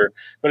receiver.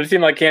 But a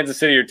team like Kansas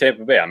City or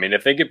Tampa Bay, I mean,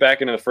 if they get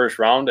back into the first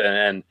round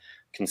and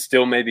can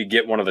still maybe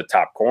get one of the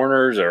top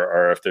corners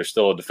or if there's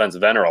still a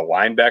defensive end or a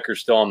linebacker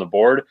still on the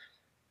board,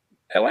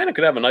 Atlanta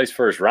could have a nice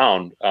first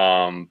round.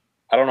 I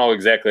don't know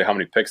exactly how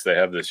many picks they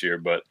have this year,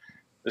 but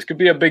this could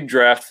be a big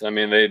draft. I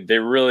mean, they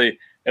really,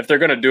 if they're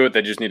going to do it,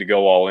 they just need to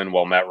go all in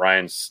while Matt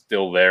Ryan's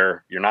still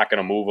there. You're not going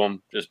to move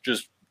him.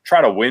 Just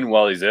try to win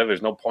while he's there.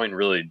 There's no point in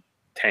really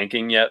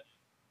tanking yet.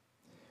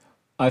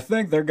 I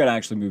think they're going to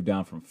actually move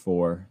down from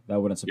 4.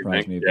 That wouldn't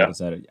surprise me if they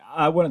decided.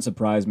 I wouldn't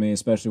surprise me,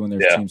 especially when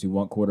there's teams who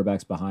want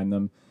quarterbacks behind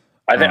them.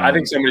 I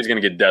think somebody's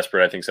going to get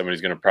desperate. I think somebody's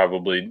going to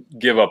probably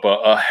give up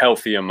a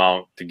healthy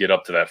amount to get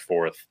up to that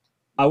 4th.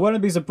 I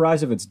wouldn't be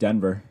surprised if it's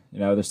Denver.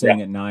 They're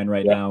sitting at 9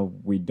 right now.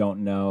 We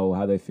don't know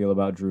how they feel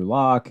about Drew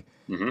Lock.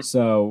 Mm-hmm.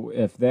 So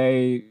if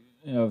they,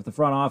 if the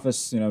front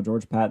office,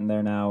 George Patton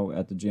there now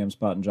at the GM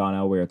spot and John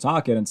Elway are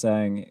talking and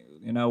saying,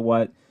 you know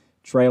what,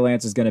 Trey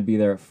Lance is going to be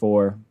there at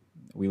 4.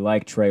 We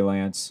like Trey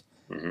Lance.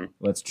 Mm-hmm.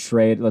 Let's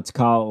trade. Let's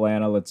call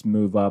Atlanta. Let's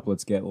move up.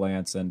 Let's get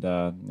Lance and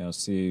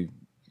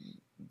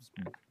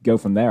go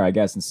from there, I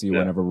guess, and see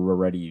whenever we're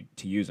ready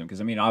to use him.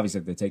 Because I mean, obviously,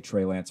 if they take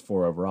Trey Lance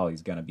 4 overall,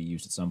 he's going to be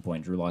used at some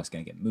point. Drew Lock's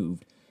going to get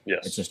moved.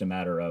 Yes, it's just a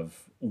matter of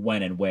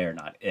when and where,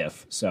 not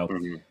if. So,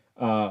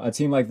 a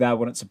team like that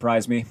wouldn't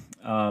surprise me.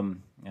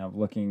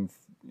 Looking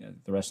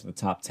at the rest of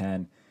the top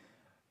 10,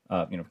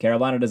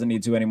 Carolina doesn't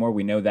need to anymore.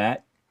 We know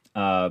that.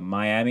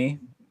 Miami.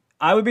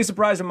 I would be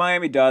surprised if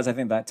Miami does. I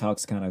think that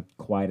talk's kind of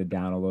quieted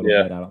down a little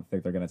bit. I don't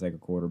think they're going to take a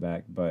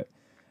quarterback, but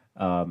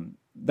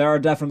there are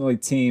definitely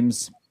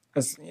teams,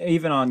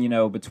 even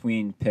on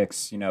between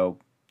picks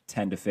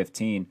 10 to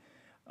 15,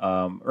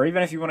 or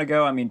even if you want to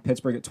go, I mean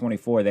Pittsburgh at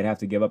 24, they'd have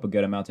to give up a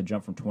good amount to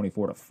jump from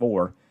 24 to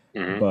 4.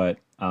 Mm-hmm. But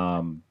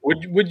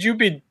would you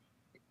be?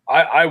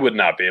 I would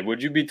not be.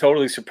 Would you be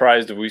totally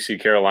surprised if we see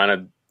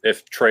Carolina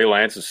if Trey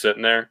Lance is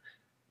sitting there?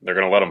 They're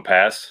going to let him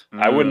pass.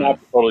 I would not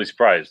be totally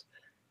surprised.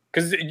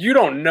 Because you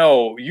don't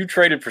know. You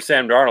traded for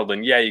Sam Darnold,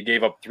 and you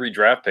gave up 3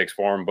 draft picks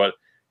for him, but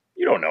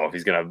you don't know if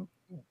he's going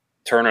to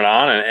turn it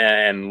on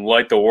and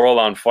light the world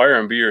on fire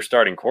and be your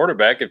starting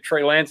quarterback. If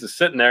Trey Lance is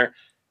sitting there,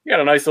 you got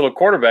a nice little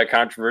quarterback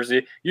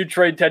controversy. You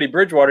trade Teddy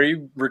Bridgewater,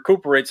 you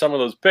recuperate some of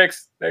those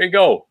picks. There you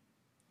go.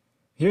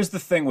 Here's the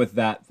thing with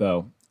that,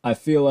 though. I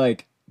feel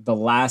like the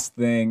last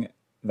thing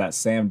that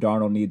Sam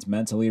Darnold needs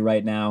mentally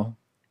right now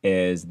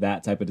is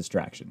that type of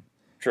distraction.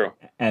 True.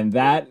 And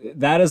that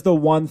is the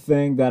one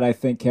thing that I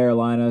think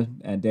Carolina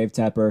and Dave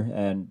Tepper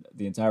and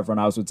the entire front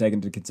office would take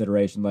into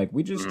consideration. Like,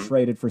 we just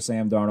traded for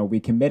Sam Darnold. We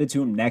committed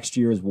to him next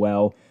year as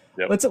well.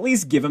 Yep. Let's at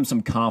least give him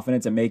some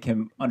confidence and make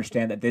him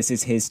understand that this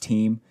is his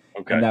team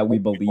and that we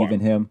believe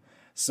in him.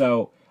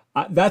 So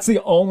that's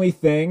the only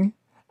thing.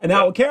 And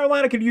now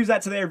Carolina could use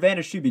that to their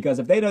advantage too, because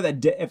if they know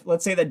that if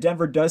let's say that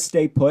Denver does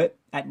stay put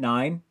at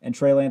 9 and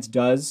Trey Lance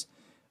does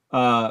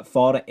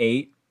fall to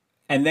 8,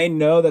 and they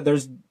know that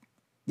there's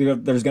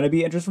going to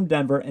be interest from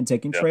Denver in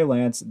taking Trey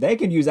Lance, they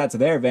can use that to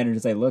their advantage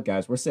and say, look,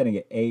 guys, we're sitting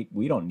at 8.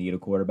 We don't need a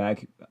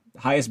quarterback.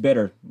 Highest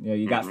bidder.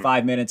 You got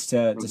 5 minutes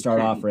to start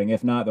offering.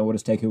 If not, then we'll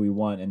just take who we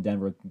want, and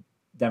Denver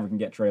can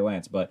get Trey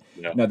Lance. But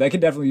no, they can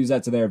definitely use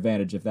that to their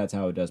advantage if that's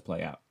how it does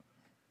play out.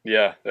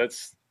 Yeah,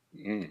 that's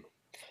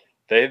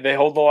they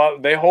hold a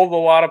lot. They hold a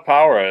lot of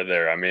power out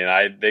there. I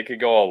mean, they could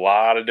go a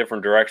lot of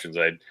different directions.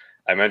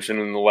 I mentioned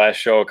in the last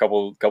show a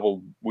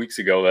couple weeks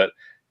ago that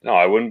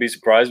I wouldn't be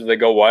surprised if they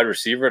go wide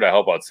receiver to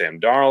help out Sam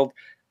Darnold.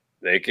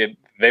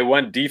 They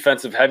went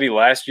defensive heavy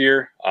last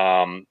year,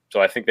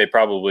 so I think they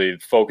probably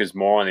focus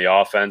more on the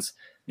offense.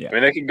 Yeah. I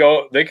mean, they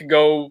could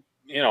go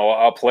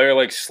a player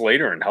like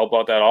Slater and help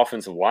out that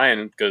offensive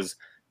line because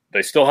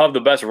they still have the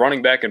best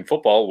running back in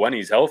football when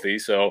he's healthy.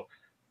 So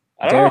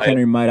Derrick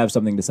Henry might have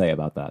something to say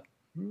about that.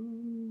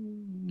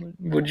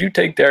 Would you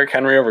take Derrick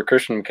Henry over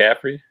Christian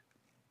McCaffrey?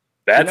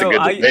 That's a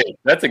good debate.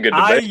 That's a good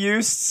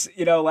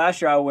debate.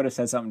 Last year I would have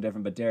said something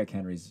different, but Derrick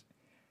Henry's.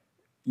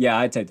 Yeah,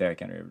 I'd take Derrick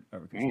Henry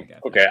over Christian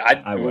McCaffrey. Okay,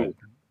 I would.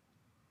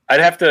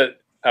 I'd have to.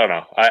 I don't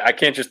know. I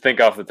can't just think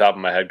off the top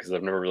of my head because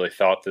I've never really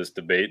thought this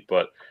debate.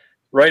 But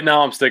right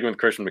now, I'm sticking with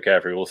Christian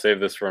McCaffrey. We'll save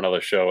this for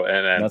another show,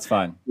 and that's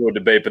fine. Do a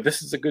debate. But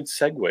this is a good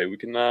segue. We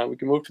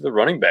can move to the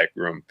running back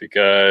room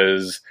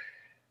because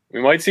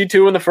we might see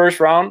 2 in the first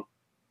round.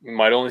 We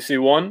might only see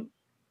 1,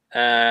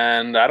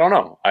 and I don't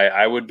know.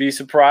 I would be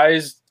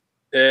surprised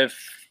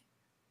if.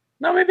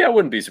 No, maybe I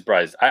wouldn't be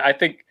surprised. I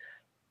think.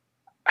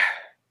 I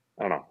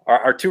don't know.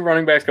 Are 2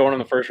 running backs going in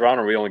the first round,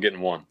 or are we only getting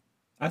 1?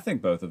 I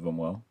think both of them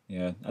will.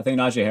 Yeah, I think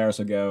Najee Harris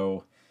will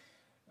go.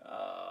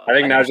 I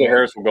think Najee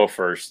Harris will go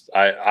first.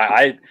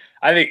 I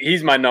think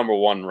he's my number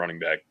 1 running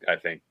back. I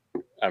think.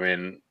 I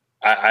mean,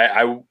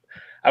 I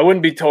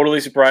wouldn't be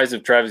totally surprised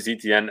if Travis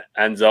Etienne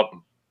ends up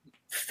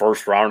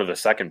first round of the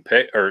second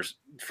pick or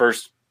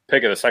first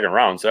pick of the second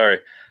round. Sorry,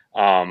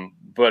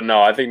 but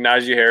no, I think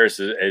Najee Harris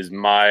is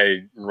my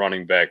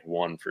running back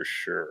 1 for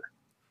sure.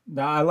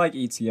 No, I like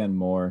Etienne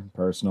more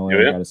personally.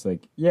 Yeah? I just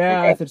think,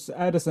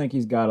 I just think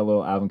he's got a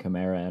little Alvin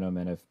Kamara in him,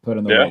 and if put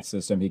in the right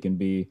system, he can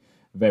be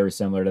very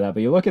similar to that.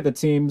 But you look at the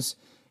teams,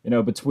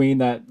 between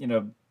that,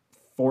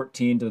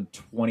 14 to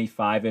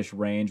 25-ish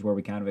range where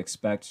we kind of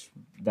expect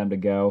them to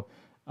go.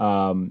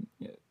 The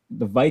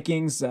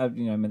Vikings, they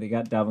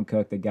got Dalvin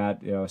Cook, they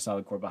got a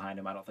solid core behind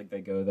him. I don't think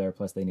they go there.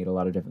 Plus, they need a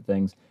lot of different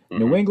things.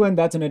 Mm-hmm. New England,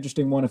 that's an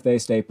interesting one. If they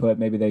stay put,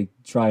 maybe they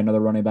try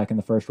another running back in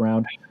the first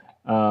round.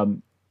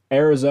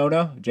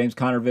 Arizona, James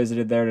Conner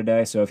visited there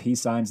today, so if he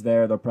signs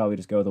there, they'll probably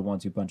just go the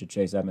 1-2 punch of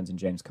Chase Edmonds and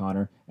James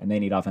Conner, and they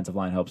need offensive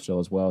line help still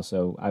as well,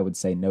 so I would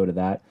say no to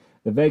that.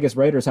 The Vegas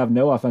Raiders have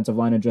no offensive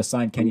line and just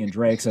signed Kenyon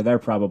Drake, so they're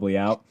probably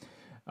out.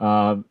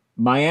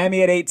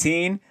 Miami at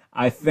 18,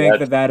 I think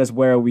that is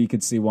where we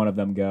could see one of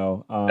them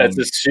go. That's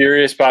a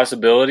serious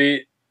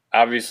possibility,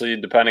 obviously,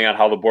 depending on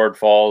how the board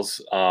falls.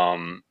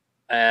 And,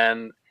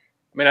 I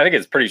mean, I think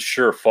it's pretty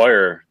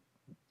surefire.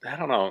 I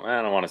don't know.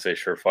 I don't want to say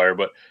surefire,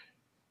 but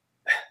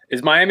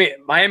is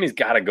Miami's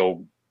got to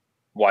go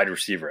wide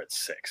receiver at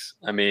 6.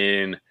 I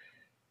mean,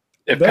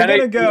 if they're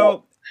going to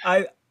go,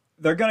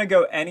 they're going to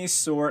go any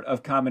sort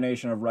of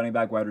combination of running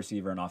back, wide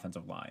receiver, and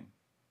offensive line.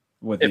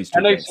 With these two.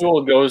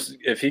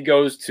 If he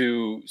goes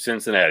to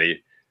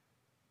Cincinnati,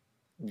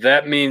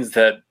 that means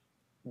that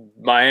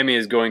Miami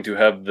is going to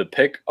have the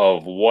pick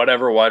of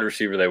whatever wide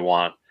receiver they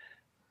want.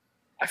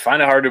 I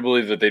find it hard to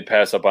believe that they'd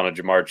pass up on a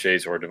Jamar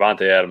Chase or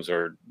Devontae Adams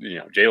or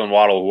Jalen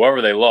Waddle,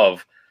 whoever they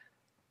love.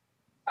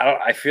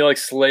 I feel like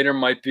Slater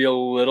might be a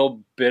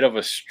little bit of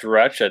a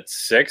stretch at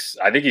 6.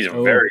 I think he's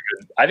very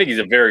good. I think he's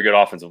a very good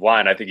offensive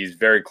line. I think he's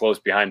very close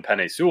behind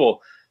Penei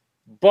Sewell.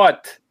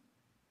 But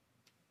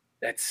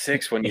at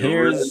 6, when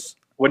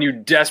you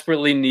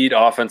desperately need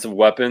offensive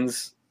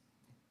weapons,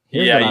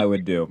 here's what I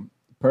would do.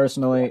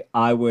 Personally,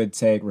 I would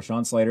take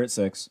Rashawn Slater at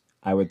 6.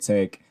 I would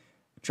take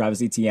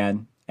Travis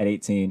Etienne at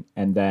 18,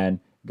 and then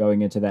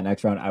going into that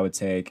next round, I would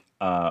take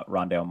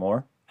Rondale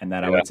Moore. And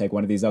then I would take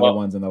one of these other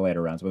ones in the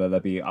later rounds, whether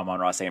that be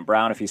Amon-Ra St.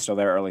 Brown, if he's still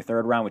there early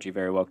 3rd round, which he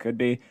very well could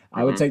be.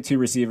 I would take 2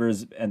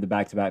 receivers and the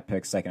back-to-back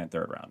picks 2nd and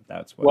 3rd round.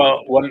 That's what.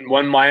 Well,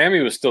 when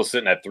Miami was still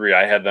sitting at 3,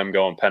 I had them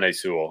going Penei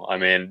Sewell. I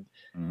mean,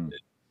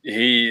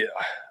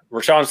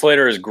 Rashawn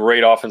Slater is a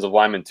great offensive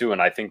lineman too,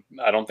 and I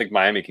don't think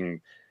Miami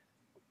can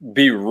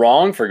be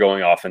wrong for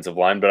going offensive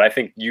line, but I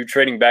think you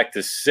trading back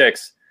to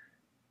 6,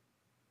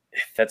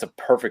 that's a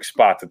perfect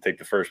spot to take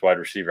the first wide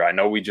receiver. I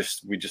know we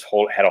just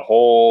had a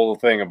whole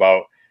thing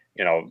about.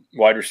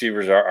 Wide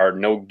receivers are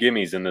no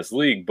gimmies in this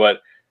league,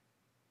 but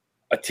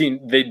a team,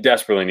 they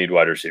desperately need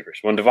wide receivers.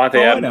 When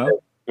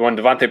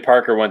Devontae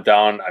Parker went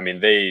down, I mean,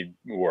 they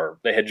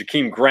had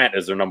Jakeem Grant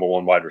as their number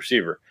 1 wide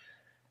receiver.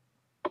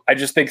 I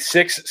just think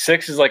 6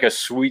 is like a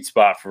sweet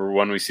spot for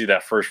when we see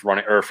that first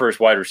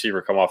wide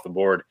receiver come off the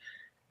board.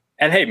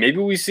 And hey, maybe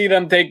we see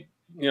them take,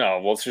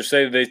 let's just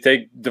say they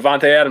take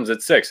Devontae Adams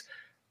at 6.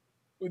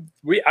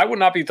 I would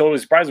not be totally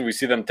surprised if we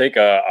see them take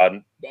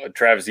a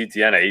Travis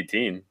Etienne at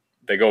 18.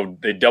 They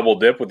double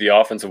dip with the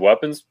offensive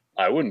weapons.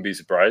 I wouldn't be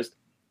surprised.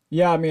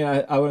 Yeah, I mean,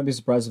 I wouldn't be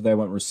surprised if they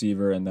went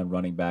receiver and then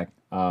running back.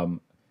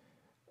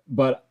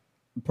 But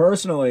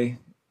personally,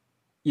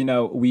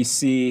 we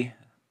see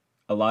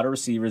a lot of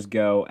receivers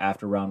go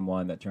after round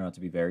 1 that turn out to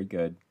be very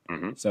good.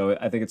 Mm-hmm. So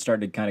I think it's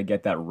starting to kind of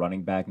get that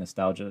running back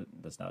nostalgia.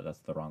 That's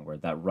the wrong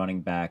word. That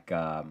running back,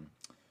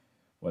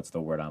 what's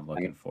the word I'm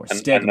looking for?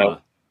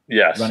 Stigma.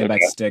 Yes. Running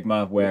back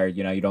stigma where,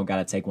 you don't got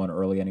to take one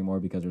early anymore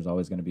because there's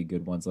always going to be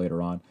good ones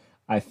later on.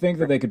 I think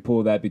that they could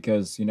pull that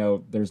because,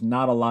 there's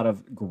not a lot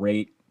of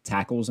great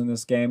tackles in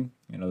this game.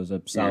 There's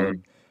a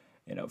solid,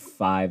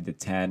 5 to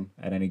 10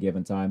 at any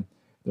given time.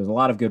 There's a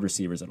lot of good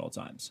receivers at all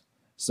times.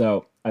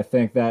 So I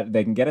think that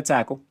they can get a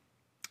tackle.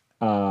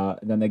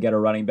 Then they get a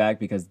running back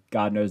because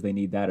God knows they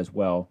need that as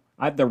well.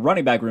 The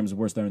running back room is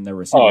worse than their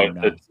receiver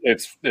now.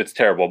 It's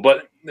terrible.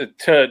 But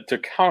to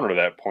counter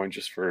that point,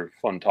 just for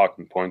fun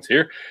talking points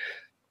here,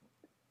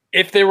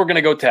 if they were going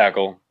to go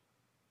tackle,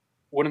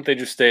 wouldn't they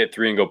just stay at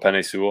 3 and go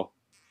Penei Sewell?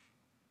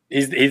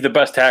 he's the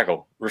best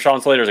tackle.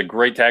 Rashawn Slater is a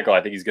great tackle.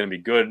 I think he's going to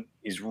be good.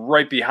 He's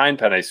right behind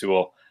Penei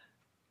Sewell.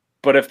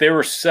 But if they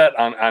were set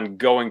on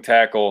going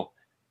tackle,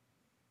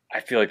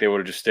 I feel like they would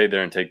have just stayed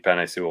there and take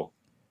Penei Sewell.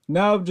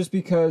 No, just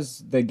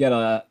because they get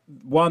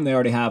they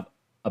already have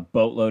a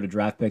boatload of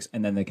draft picks,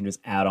 and then they can just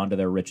add on to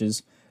their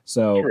riches.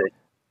 So True.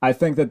 I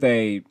think that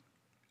they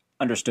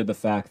understood the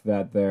fact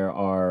that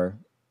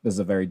this is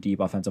a very deep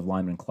offensive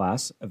lineman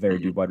class, a very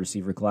deep wide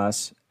receiver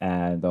class,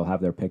 and they'll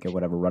have their pick at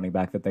whatever running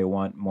back that they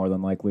want, more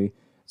than likely.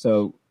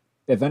 So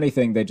if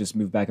anything, they just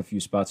move back a few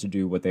spots to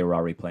do what they were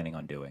already planning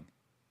on doing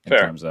in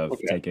terms of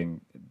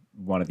taking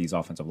one of these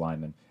offensive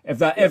linemen. If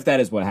that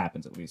is what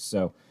happens, at least.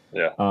 So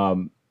yeah.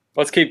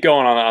 Let's keep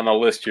going on the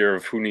list here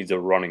of who needs a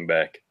running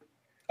back.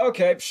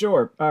 Okay,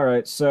 sure. All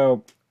right.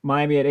 So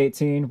Miami at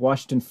 18,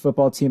 Washington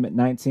football team at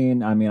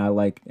 19. I mean, I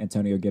like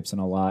Antonio Gibson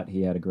a lot.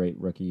 He had a great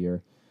rookie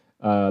year.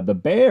 The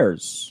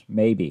Bears,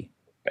 maybe.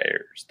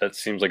 Bears. That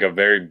seems like a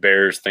very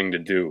Bears thing to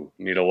do.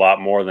 Need a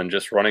lot more than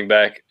just running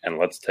back, and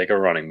let's take a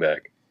running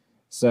back.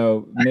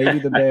 So maybe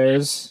the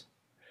Bears,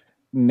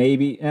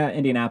 maybe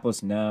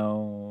Indianapolis.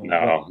 No,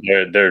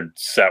 they're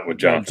set with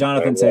Jonathan.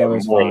 Jonathan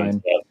Taylor's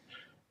fine.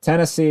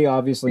 Tennessee,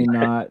 obviously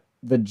not.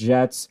 The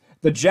Jets.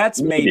 The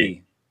Jets,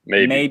 maybe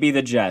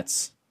the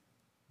Jets.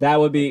 That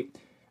would be.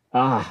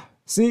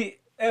 See,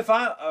 if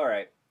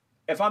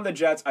I'm the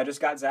Jets, I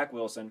just got Zach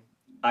Wilson.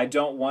 I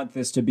don't want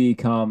this to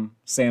become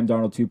Sam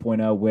Darnold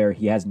 2.0 where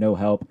he has no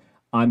help.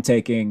 I'm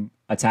taking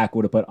a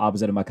tackle to put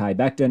opposite of Mekhi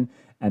Becton,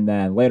 and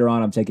then later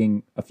on I'm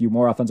taking a few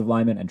more offensive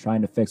linemen and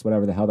trying to fix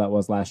whatever the hell that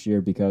was last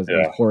year because it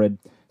was horrid.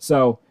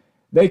 So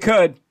they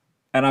could,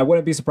 and I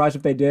wouldn't be surprised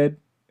if they did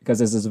because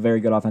this is a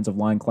very good offensive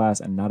line class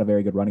and not a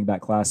very good running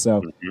back class.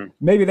 So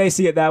maybe they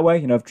see it that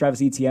way. If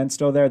Travis Etienne's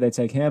still there, they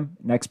take him.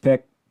 Next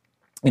pick,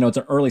 it's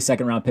an early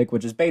second-round pick,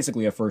 which is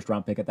basically a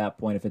first-round pick at that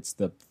point if it's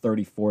the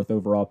 34th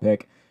overall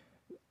pick.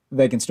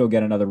 They can still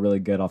get another really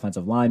good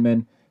offensive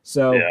lineman.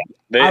 So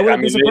I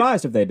wouldn't be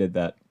surprised if they did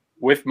that.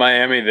 With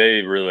Miami,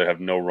 they really have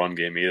no run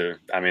game either.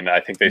 I mean, I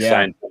think they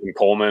signed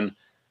Coleman.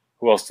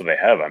 Who else do they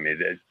have? I mean,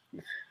 I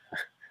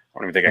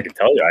don't even think I can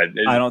tell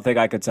you. I don't think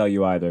I could tell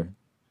you either.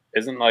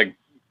 Isn't like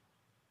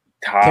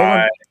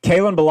Ty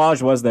Kalen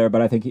Ballage was there,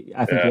 but I think he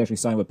actually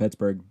signed with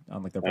Pittsburgh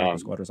on like their practice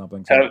squad or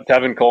something. So.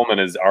 Tevin Coleman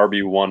is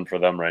RB1 for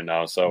them right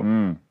now.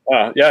 So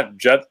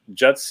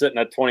Jets sitting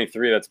at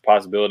 23. That's a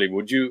possibility.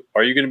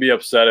 Are you going to be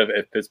upset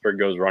if Pittsburgh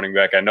goes running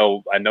back? I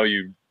know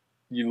you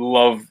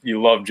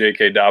love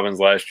J.K.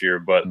 Dobbins last year,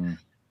 but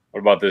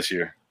what about this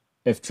year?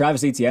 If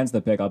Travis Etienne's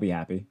the pick, I'll be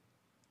happy.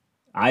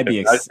 I'd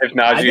be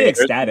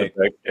ecstatic.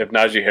 If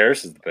Najee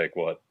Harris is the pick,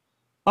 what?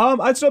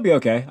 I'd still be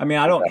okay. I mean,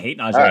 I don't hate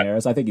Najee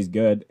Harris. I think he's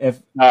good.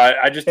 If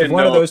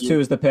one of those two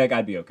is the pick,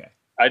 I'd be okay.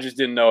 I just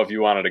didn't know if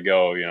you wanted to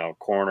go,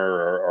 corner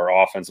or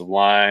offensive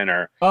line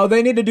or. Oh,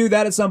 they need to do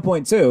that at some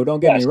point too.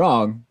 Don't get me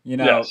wrong.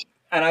 And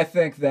I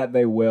think that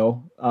they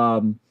will.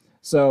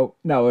 So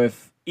no,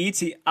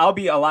 I'll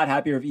be a lot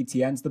happier if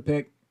Etienne's the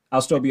pick.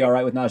 I'll still be all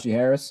right with Najee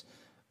Harris.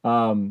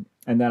 And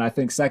then I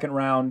think second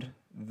round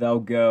they'll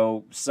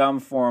go some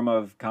form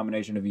of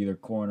combination of either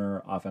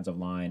corner, offensive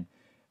line.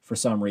 For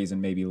some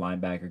reason, maybe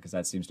linebacker, because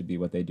that seems to be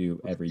what they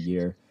do every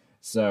year.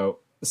 So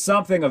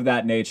something of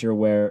that nature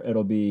where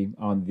it'll be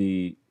on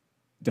the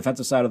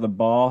defensive side of the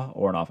ball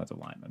or an offensive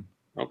lineman.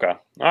 Okay. All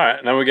right.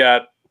 And then we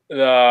got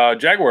the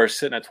Jaguars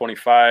sitting at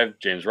 25.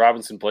 James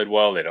Robinson played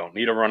well. They don't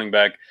need a running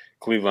back.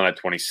 Cleveland at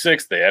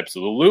 26. They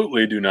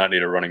absolutely do not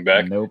need a running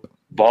back. Nope.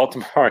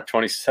 Baltimore at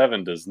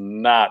 27 does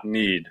not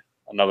need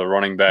another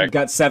running back. We've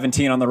got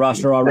 17 on the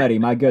roster already.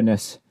 My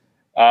goodness.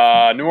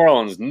 New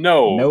Orleans,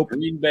 no. Nope.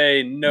 Green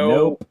Bay, no.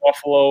 Nope.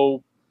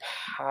 Buffalo,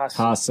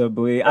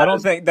 possibly. I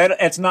don't think that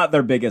it's not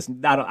their biggest.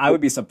 I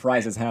would be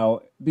surprised as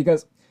hell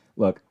because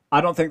look,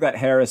 I don't think that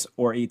Harris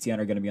or Etienne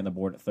are going to be on the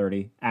board at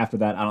 30. After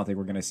that, I don't think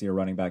we're going to see a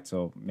running back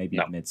till maybe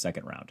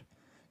mid-second round.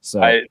 So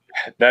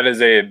that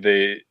is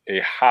a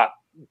hot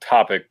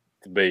topic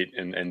debate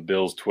in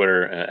Bill's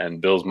Twitter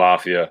and Bill's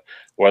Mafia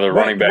whether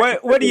running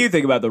back. What do you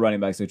think about the running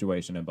back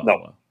situation in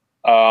Buffalo?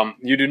 No.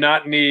 You do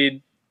not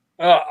need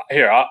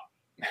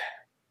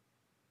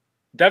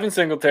Devin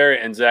Singletary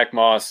and Zach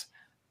Moss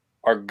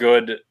are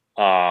good.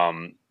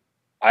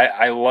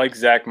 I like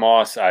Zach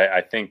Moss.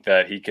 I think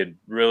that he could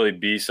really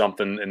be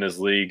something in this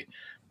league.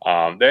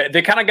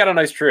 They kind of got a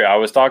nice trio. I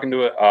was talking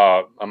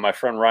to my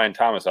friend Ryan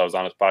Thomas. I was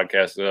on his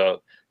podcast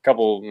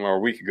a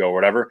week ago or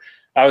whatever.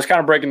 I was kind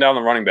of breaking down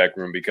the running back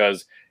room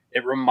because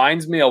it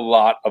reminds me a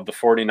lot of the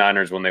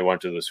 49ers when they went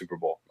to the Super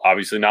Bowl.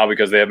 Obviously now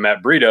because they have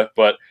Matt Breida,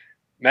 but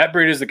Matt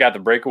Breida's got the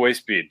breakaway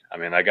speed. I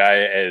mean, that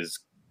guy is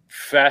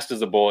fast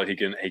as a bullet. He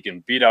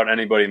can beat out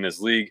anybody in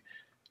this league.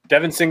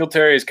 Devin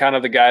Singletary is kind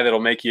of the guy that'll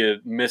make you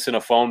miss in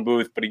a phone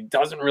booth, but he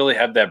doesn't really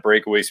have that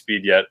breakaway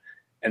speed yet.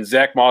 And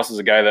Zach Moss is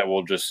a guy that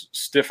will just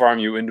stiff arm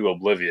you into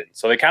oblivion.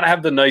 So they kind of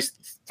have the nice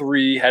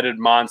three-headed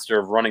monster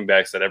of running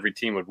backs that every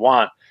team would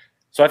want.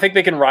 So I think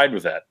they can ride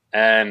with that.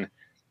 And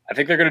I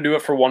think they're going to do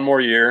it for one more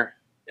year.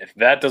 If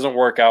that doesn't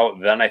work out,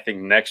 then I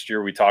think next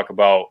year we talk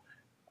about,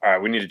 all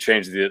right, we need to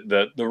change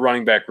the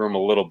running back room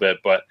a little bit.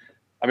 But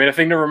I mean, a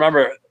thing to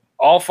remember,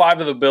 all 5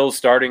 of the Bills'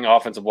 starting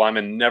offensive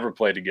linemen never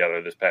played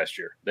together this past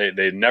year.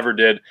 They never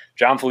did.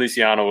 John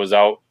Feliciano was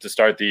out to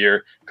start the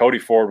year. Cody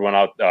Ford went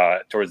out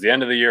towards the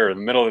end of the year or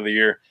the middle of the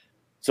year.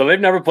 So they've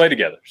never played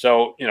together.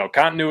 So,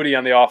 continuity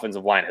on the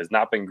offensive line has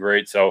not been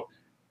great. So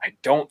I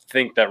don't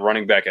think that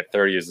running back at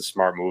 30 is a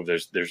smart move.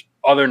 There's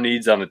other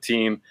needs on the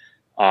team.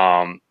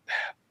 But,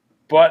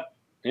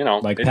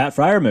 like Pat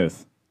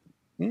Freiermuth.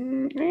 I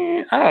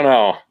don't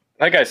know.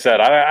 Like I said,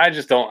 I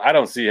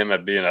don't see him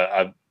as being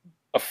a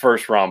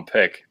first round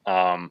pick.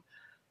 I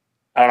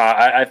don't know.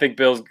 I think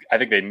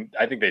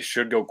they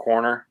should go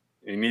corner.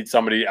 You need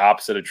somebody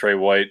opposite of Trey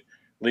White.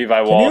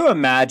 Levi Wallace. Can you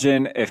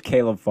imagine if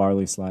Caleb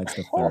Farley slides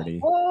to 30?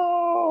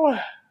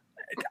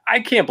 I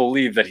can't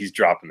believe that he's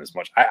dropping this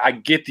much. I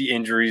get the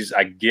injuries.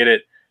 I get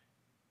it.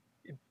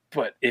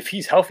 But if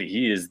he's healthy,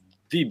 he is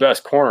the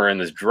best corner in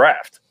this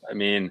draft. I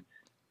mean,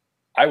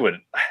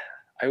 you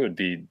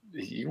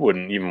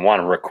wouldn't even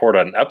want to record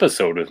an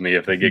episode with me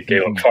if they get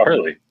Caleb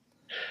Farley.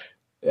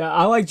 Yeah,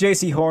 I like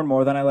J.C. Horn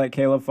more than I like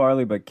Caleb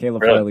Farley, but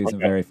Caleb Farley isn't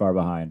very far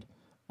behind.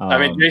 I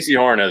mean, J.C.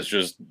 Horn has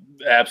just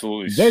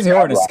absolutely J.C.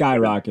 Horn has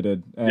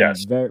skyrocketed.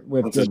 Yes,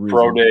 with his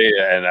pro day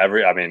and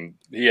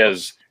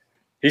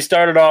he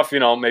started off,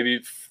 maybe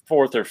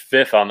 4th or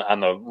 5th on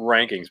the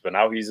rankings, but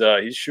now he's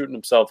shooting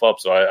himself up.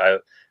 So I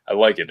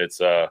like it. It's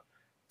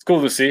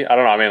cool to see. I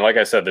don't know. I mean, like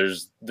I said,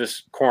 there's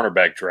this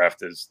cornerback draft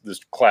this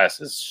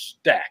class is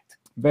stacked,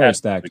 very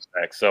stacked.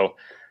 So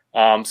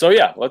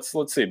yeah,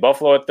 let's see.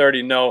 Buffalo at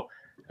 30. No.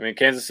 I mean,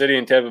 Kansas City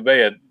and Tampa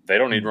Bay, they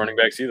don't need running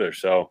backs either.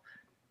 So,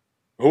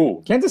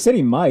 who? Kansas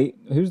City might.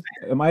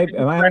 Am I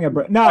having a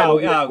no?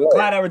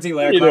 Clyde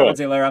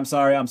Edwards-Helaire. I'm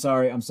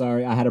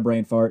sorry. I had a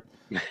brain fart.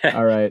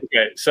 All right.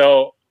 Okay.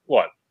 So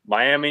what?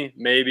 Miami,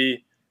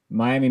 maybe.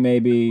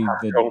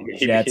 The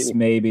Jets,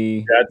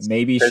 maybe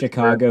Pittsburgh.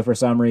 Chicago for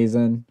some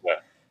reason. Yeah.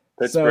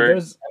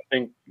 Pittsburgh. So I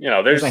think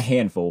there's a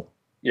handful.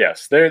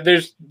 Yes,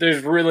 there's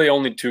really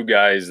only 2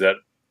 guys that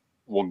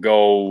will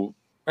go.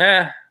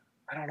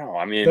 I don't know.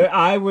 I mean,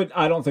 I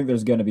don't think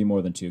there's going to be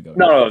more than 2 going.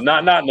 No,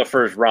 not in the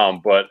first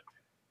round, but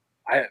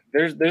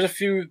there's a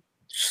few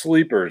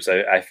sleepers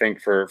I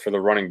think for the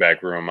running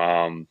back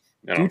room.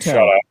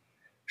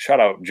 Shout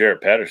out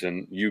Jarrett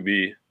Patterson, UB,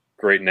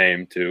 great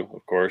name too,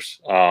 of course.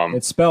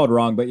 It's spelled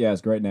wrong, but yeah, it's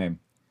a great name.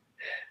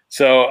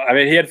 So I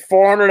mean, he had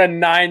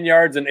 409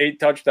 yards and 8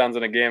 touchdowns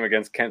in a game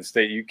against Kent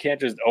State. You can't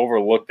just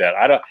overlook that.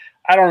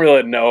 I don't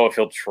really know if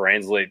he'll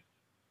translate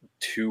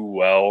too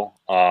well.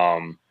 I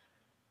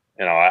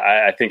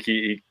think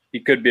he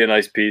could be a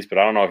nice piece, but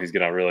I don't know if he's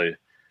going to really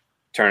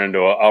turn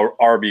into a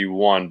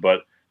RB1.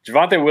 But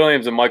Javonte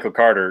Williams and Michael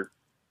Carter.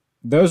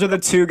 Those are the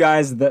 2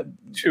 guys that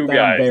I'm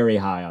very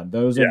high on.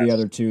 Those are the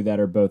other 2 that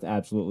are both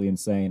absolutely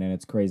insane, and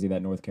it's crazy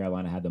that North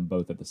Carolina had them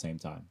both at the same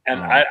time.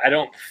 And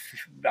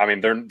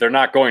they're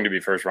not going to be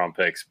first-round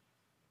picks.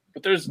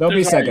 But they'll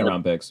be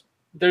second-round picks.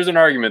 There's an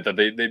argument that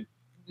they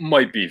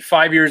might be.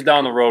 5 years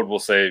down the road, we'll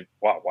say,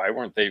 why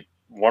weren't they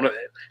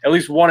at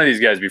least one of these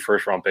guys be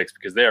first-round picks,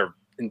 because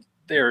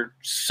they're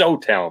so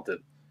talented.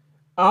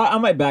 I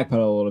might backpedal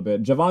a little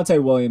bit.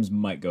 Javonte Williams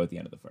might go at the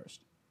end of the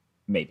first.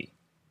 Maybe.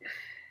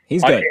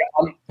 He's good.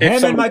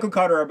 Him and Michael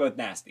Carter are both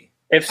nasty.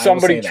 If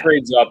somebody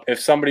trades up, it'll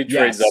happen.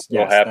 That's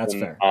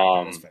fair.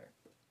 That's fair.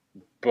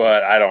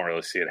 But I don't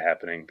really see it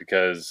happening,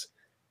 because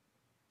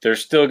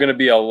there's still going to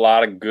be a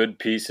lot of good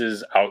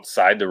pieces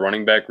outside the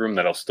running back room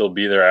that'll still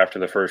be there after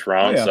the first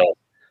round. So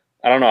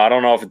I don't know. I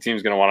don't know if a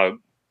team's going to want to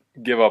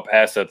give up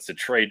assets to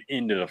trade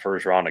into the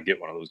first round to get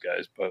one of those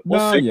guys, but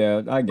we'll see.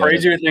 Yeah, I get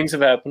crazier things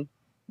have happened.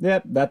 Yeah,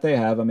 that they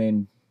have. I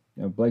mean,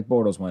 Blake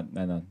Bortles went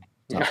in the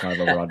top 5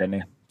 overall, didn't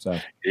he? So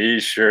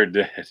he sure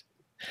did.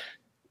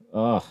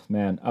 Oh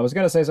man, I was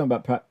gonna say something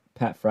about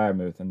Pat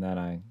Freiermuth, and then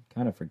I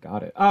kind of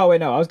forgot it. Oh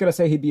wait, no, I was gonna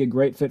say he'd be a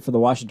great fit for the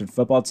Washington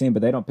football team,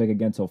 but they don't pick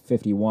again until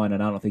 51,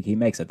 and I don't think he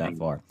makes it that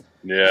far.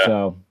 Yeah.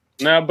 So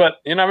no,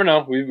 but you never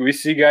know. We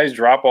see guys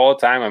drop all the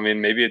time. I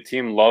mean, maybe a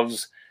team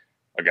loves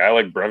a guy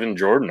like Brevin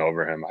Jordan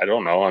over him. I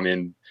don't know. I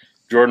mean,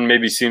 Jordan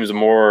maybe seems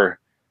more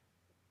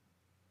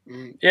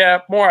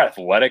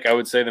athletic, I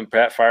would say, than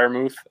Pat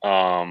Freiermuth.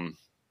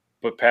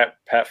 But Pat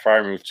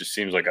Freiermuth just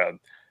seems like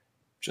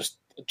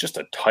just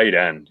a tight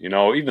end.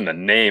 Even the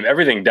name,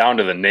 everything down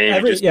to the name.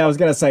 I was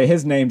gonna say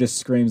his name just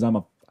screams I'm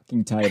a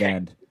fucking tight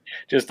end.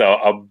 Just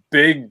a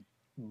big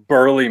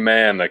burly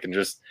man that can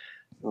just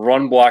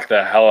run block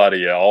the hell out of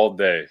you all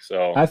day.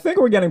 So I think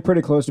we're getting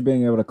pretty close to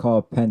being able to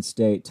call Penn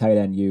State tight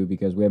end U,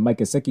 because we had Mike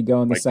Gesicki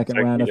go in the second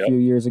round a few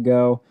years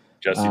ago.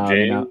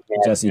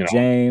 Jesse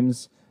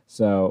James.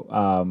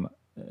 So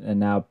and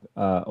now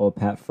old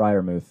Pat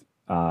Freiermuth.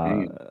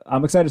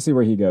 I'm excited to see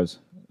where he goes,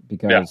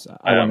 because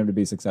I want him to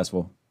be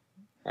successful.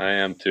 I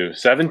am too.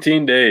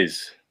 17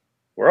 days.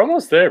 We're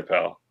almost there,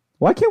 pal.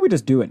 Why can't we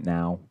just do it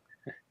now?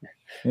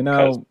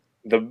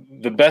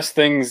 The best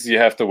things you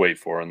have to wait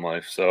for in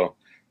life. So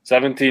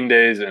 17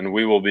 days and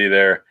we will be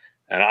there,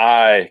 and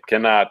I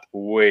cannot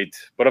wait.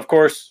 But of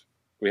course,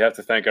 we have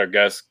to thank our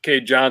guest,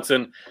 Cade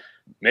Johnson.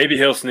 Maybe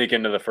he'll sneak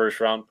into the first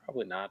round.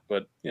 Probably not,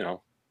 but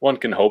one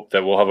can hope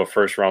that we'll have a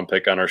first round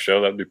pick on our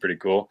show. That'd be pretty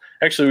cool.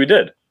 Actually, we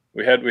did.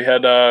 We had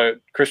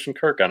Christian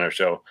Kirk on our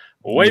show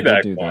way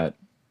back. That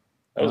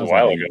was a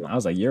while ago. That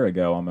was a year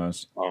ago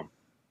almost. Oh.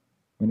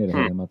 We need to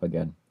hit him up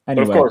again.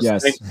 Anyway, but of course,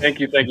 yes. thank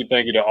you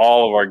to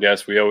all of our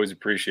guests. We always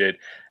appreciate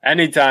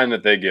any time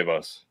that they give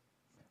us.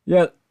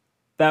 Yeah,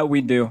 that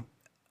we do.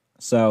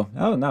 So,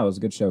 it was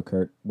a good show,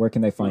 Kurt. Where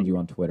can they find you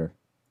on Twitter?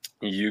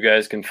 You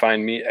guys can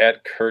find me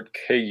at Kurt,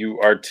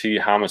 K-U-R-T,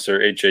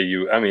 Haumesser,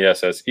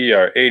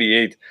 H-A-U-M-E-S-S-E-R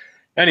 88.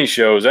 Any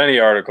shows, any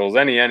articles,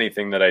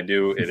 anything that I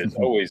do, it is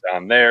always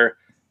on there.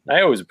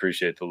 I always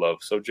appreciate the love.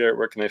 So, Jarrett,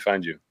 where can they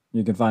find you?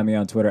 You can find me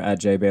on Twitter at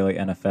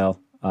JBaileyNFL.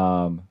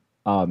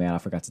 Oh, man, I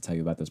forgot to tell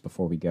you about this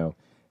before we go.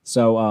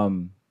 So,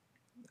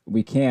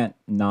 we can't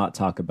not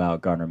talk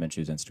about Gardner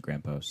Minshew's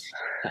Instagram posts.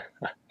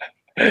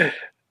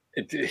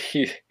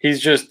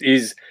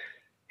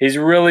 He's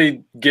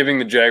really giving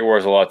the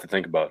Jaguars a lot to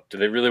think about. Do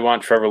they really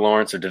want Trevor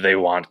Lawrence or do they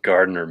want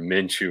Gardner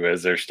Minshew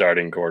as their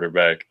starting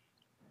quarterback?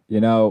 You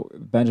know,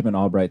 Benjamin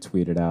Albright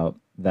tweeted out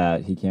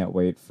that he can't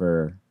wait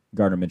for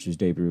Gardner Minshew's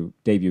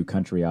debut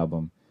country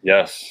album.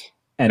 Yes.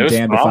 And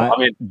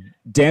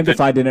damned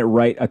if I didn't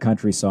write a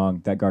country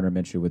song that Gardner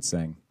Minshew would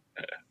sing.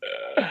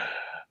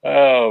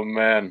 Oh,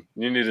 man.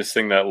 You need to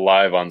sing that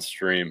live on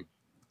stream.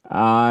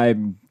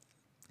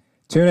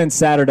 Tune in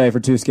Saturday for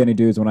Two Skinny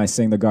Dudes when I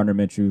sing the Gardner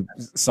Minshew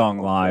song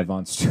live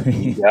on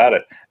stream. Got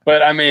it.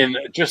 But, I mean,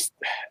 just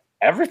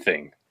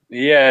everything.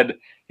 He had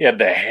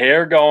the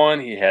hair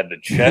going. He had the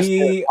chest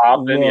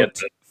popping. He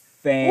looked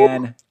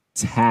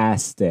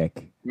fantastic.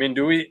 I mean,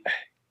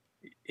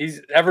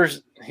 he's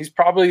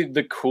probably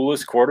the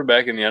coolest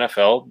quarterback in the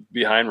NFL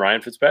behind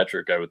Ryan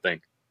Fitzpatrick, I would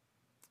think.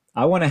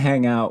 I want to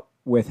hang out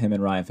with him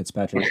and Ryan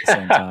Fitzpatrick at the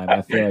same time.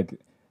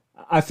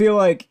 I feel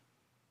like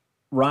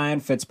Ryan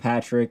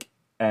Fitzpatrick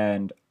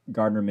and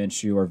Gardner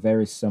Minshew are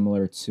very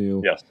similar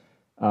to. Yes.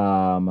 Who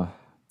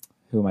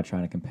am I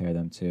trying to compare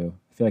them to?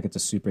 I feel like it's a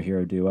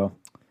superhero duo.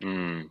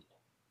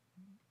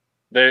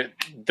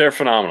 They're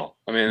phenomenal.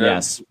 I mean,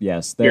 yes.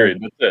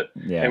 Period. That's it.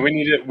 Yeah. And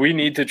we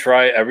need to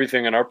try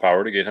everything in our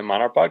power to get him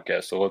on our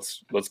podcast. So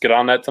let's get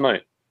on that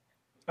tonight.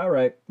 All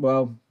right.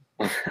 Well,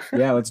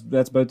 yeah. Let's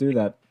both do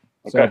that.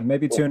 So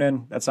maybe tune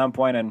in at some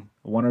point and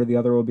one or the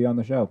other will be on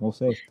the show. We'll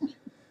see.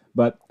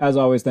 But as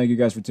always, thank you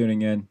guys for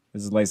tuning in.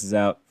 This is Laces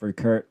Out. For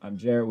Kurt, I'm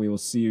Jarrett. We will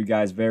see you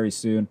guys very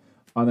soon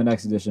on the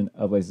next edition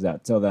of Laces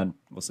Out. Till then,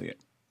 we'll see you.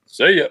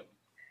 See ya.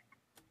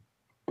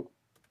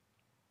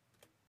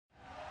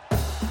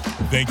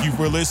 Thank you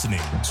for listening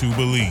to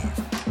Believe.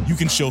 You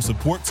can show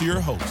support to your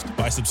host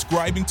by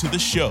subscribing to the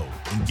show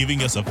and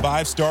giving us a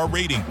 5-star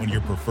rating on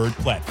your preferred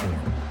platform.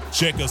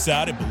 Check us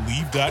out at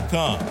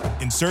Believe.com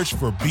and search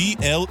for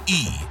BLEAV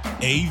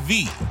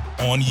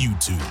on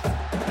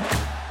YouTube.